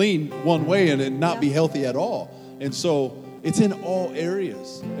lean one way and not be healthy at all. And so it's in all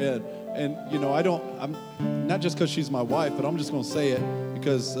areas. And I'm not just because she's my wife, but I'm just going to say it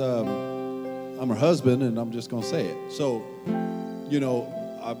because I'm her husband, and I'm just going to say it. So,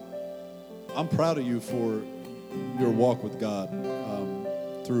 I'm proud of you for your walk with God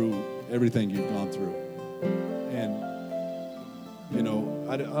through everything you've gone through. And,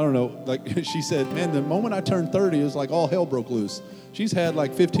 I don't know, like she said, man, the moment I turned 30, it was like all hell broke loose. She's had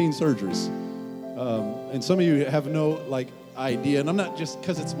like 15 surgeries. And some of you have no, idea, and I'm not just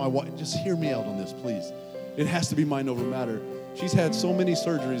because it's my wife. Just hear me out on this, please. It has to be mind over matter. She's had so many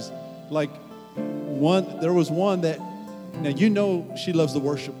surgeries. There was one that, now she loves to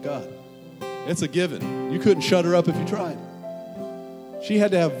worship God. It's a given. You couldn't shut her up if you tried. She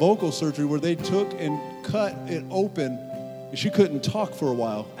had to have vocal surgery where they took and cut it open, and she couldn't talk for a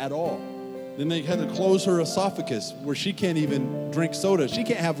while at all. Then they had to close her esophagus where she can't even drink soda. She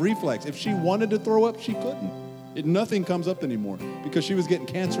can't have reflex. If she wanted to throw up, she couldn't. Nothing comes up anymore because she was getting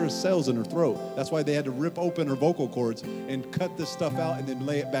cancerous cells in her throat. That's why they had to rip open her vocal cords and cut this stuff out and then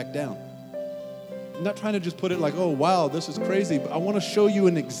lay it back down. I'm not trying to just put it like, oh, wow, this is crazy. But I want to show you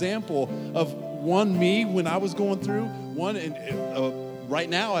an example of me when I was going through, right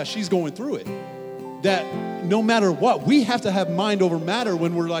now as she's going through it. That no matter what, we have to have mind over matter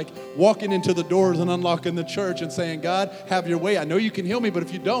when we're like walking into the doors and unlocking the church and saying, God, have your way. I know you can heal me, but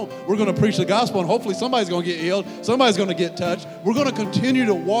if you don't, we're going to preach the gospel and hopefully somebody's going to get healed. Somebody's going to get touched. We're going to continue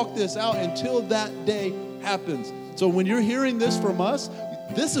to walk this out until that day happens. So when you're hearing this from us,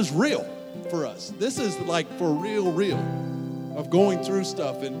 this is real for us. This is like for real of going through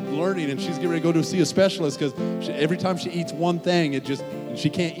stuff and learning. And she's getting ready to go to see a specialist because every time she eats one thing, and she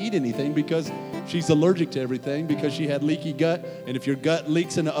can't eat anything because she's allergic to everything because she had leaky gut. And if your gut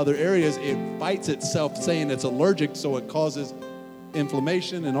leaks into other areas, it fights itself saying it's allergic, so it causes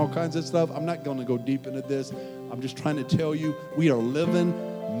inflammation and all kinds of stuff. I'm not going to go deep into this. I'm just trying to tell you we are living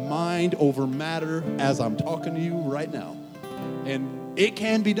mind over matter as I'm talking to you right now. And it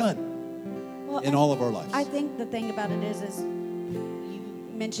can be done in all of our lives. I think the thing about it is you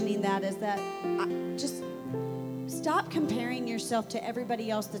mentioning that is that just stop comparing yourself to everybody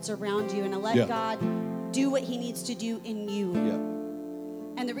else that's around you and let God do what he needs to do in you.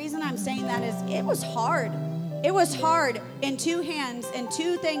 Yeah. And the reason I'm saying that is it was hard. It was hard in two hands and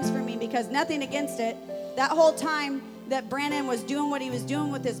two things for me because nothing against it. That whole time that Brandon was doing what he was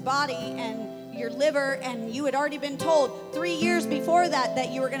doing with his body and your liver, and you had already been told 3 years before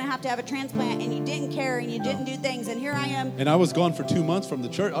that you were going to have a transplant, and you didn't care and you didn't do things, and here I am. And I was gone for 2 months from the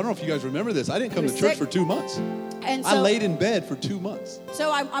church. I don't know if you guys remember this. I didn't come to church for 2 months. And so, I laid in bed for 2 months.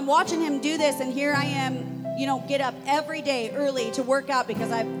 So I'm watching him do this, and here I am, get up every day early to work out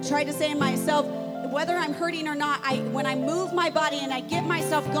because I've tried to say to myself, whether I'm hurting or not, when I move my body and I get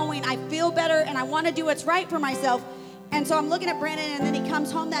myself going, I feel better and I want to do what's right for myself. And so I'm looking at Brandon, and then he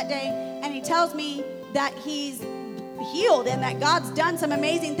comes home that day and he tells me that he's healed and that God's done some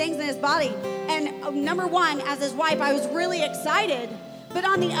amazing things in his body. And number one, as his wife, I was really excited. But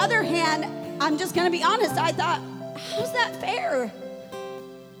on the other hand, I'm just going to be honest, I thought, how's that fair?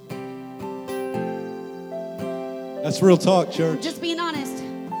 That's real talk, church. Just being honest.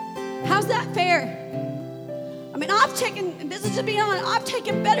 How's that fair? I mean, this is just being honest, I've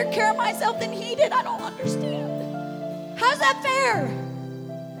taken better care of myself than he did. I don't understand. How's that fair?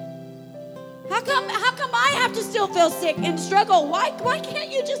 How come I have to still feel sick and struggle? Why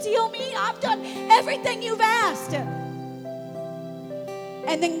can't you just heal me? I've done everything you've asked.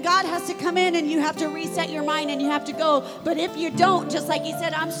 And then God has to come in and you have to reset your mind and you have to go. But if you don't, just like he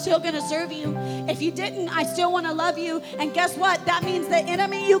said, I'm still going to serve you. If you didn't, I still want to love you. And guess what? That means the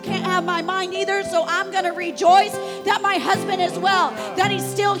enemy, you can't have my mind either. So I'm going to rejoice that my husband is well, that he's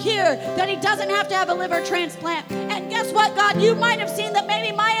still here, that he doesn't have to have a liver transplant. And guess what, God? You might have seen that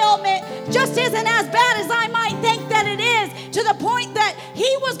maybe my ailment just isn't as bad as I might think that it is, to the point that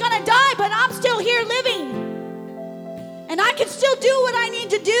he was going to die, but I'm still here living. And I can still do what I need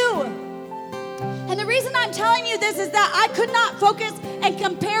to do. And the reason I'm telling you this is that I could not focus and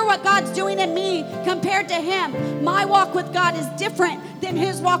compare what God's doing in me compared to him. My walk with God is different than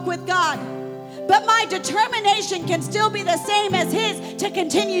his walk with God. But my determination can still be the same as his to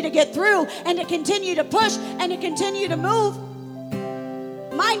continue to get through and to continue to push and to continue to move.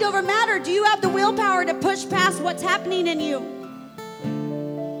 Mind over matter. Do you have the willpower to push past what's happening in you?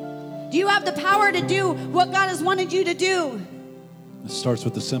 Do you have the power to do what God has wanted you to do? It starts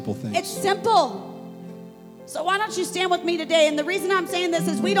with the simple things. It's simple. So why don't you stand with me today? And the reason I'm saying this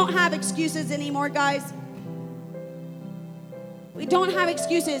is we don't have excuses anymore, guys. We don't have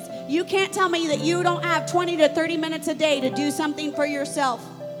excuses. You can't tell me that you don't have 20 to 30 minutes a day to do something for yourself.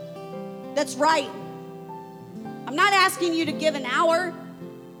 That's right. I'm not asking you to give an hour.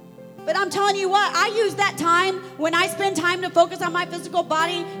 But I'm telling you what, I use that time when I spend time to focus on my physical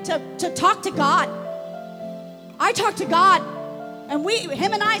body to talk to God. I talk to God. And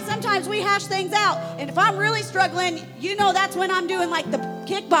him and I, sometimes we hash things out. And if I'm really struggling, that's when I'm doing like the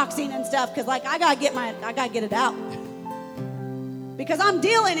kickboxing and stuff. Because like I gotta get it out. Because I'm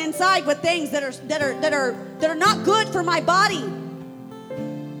dealing inside with things that are not good for my body.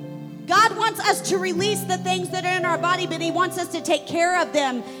 God wants us to release the things that are in our body, but he wants us to take care of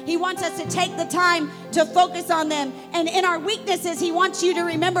them. He wants us to take the time to focus on them. And in our weaknesses, he wants you to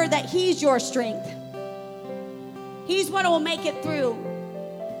remember that he's your strength. He's what will make it through.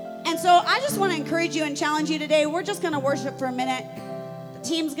 And so I just want to encourage you and challenge you today. We're just going to worship for a minute. The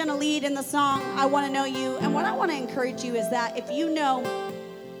team's going to lead in the song, I Want to Know You. And what I want to encourage you is that if you know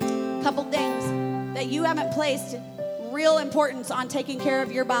a couple things that you haven't placed real importance on taking care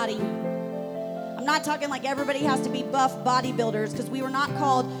of your body. I'm not talking like everybody has to be buff bodybuilders, because we were not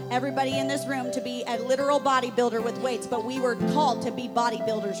called, everybody in this room, to be a literal bodybuilder with weights, but we were called to be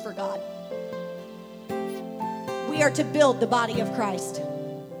bodybuilders for God. We are to build the body of Christ.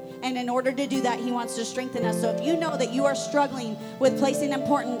 And in order to do that, he wants to strengthen us. So if you know that you are struggling with placing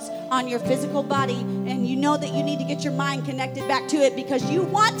importance on your physical body, and you know that you need to get your mind connected back to it because you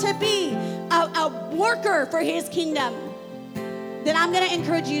want to be a worker for his kingdom, then I'm going to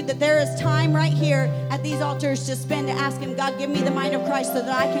encourage you that there is time right here at these altars to spend to ask him, God, give me the mind of Christ so that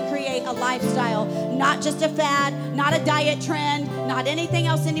I can create a lifestyle, not just a fad, not a diet trend, not anything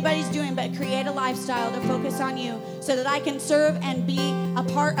else anybody's doing, but create a lifestyle to focus on you so that I can serve and be a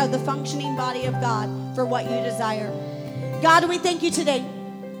part of the functioning body of God for what you desire. God, we thank you today.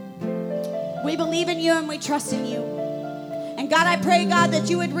 We believe in you and we trust in you. And God, I pray, God, that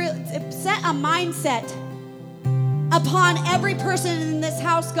you would set a mindset upon every person in this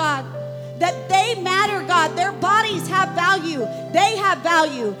house, God, that they matter, God. Their bodies have value. They have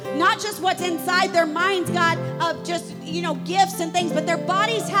value. Not just what's inside their minds, God, of just, gifts and things, but their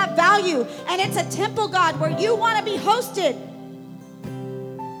bodies have value. And it's a temple, God, where you want to be hosted.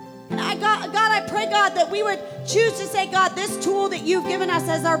 And God, I pray, God, that we would choose to say, God, this tool that you've given us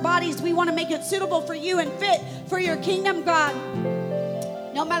as our bodies, we want to make it suitable for you and fit for your kingdom, God.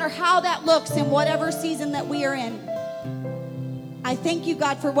 No matter how that looks in whatever season that we are in. I thank you,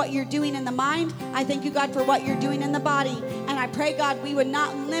 God, for what you're doing in the mind. I thank you, God, for what you're doing in the body. And I pray, God, we would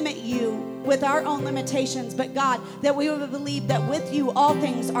not limit you with our own limitations, but God, that we would believe that with you all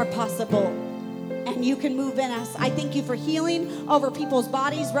things are possible and you can move in us. I thank you for healing over people's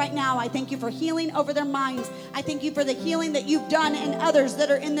bodies right now. I thank you for healing over their minds. I thank you for the healing that you've done in others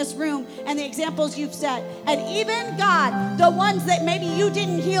that are in this room and the examples you've set. And even, God, the ones that maybe you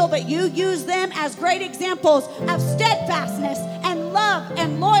didn't heal, but you use them as great examples of steadfastness and love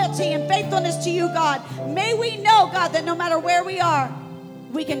and loyalty and faithfulness to you, God. May we know, God, that no matter where we are,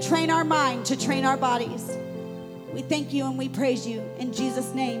 we can train our mind to train our bodies. We thank you and we praise you in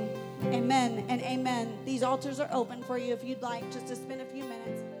Jesus' name. Amen and amen. These altars are open for you if you'd like just to spend a few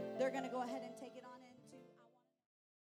minutes.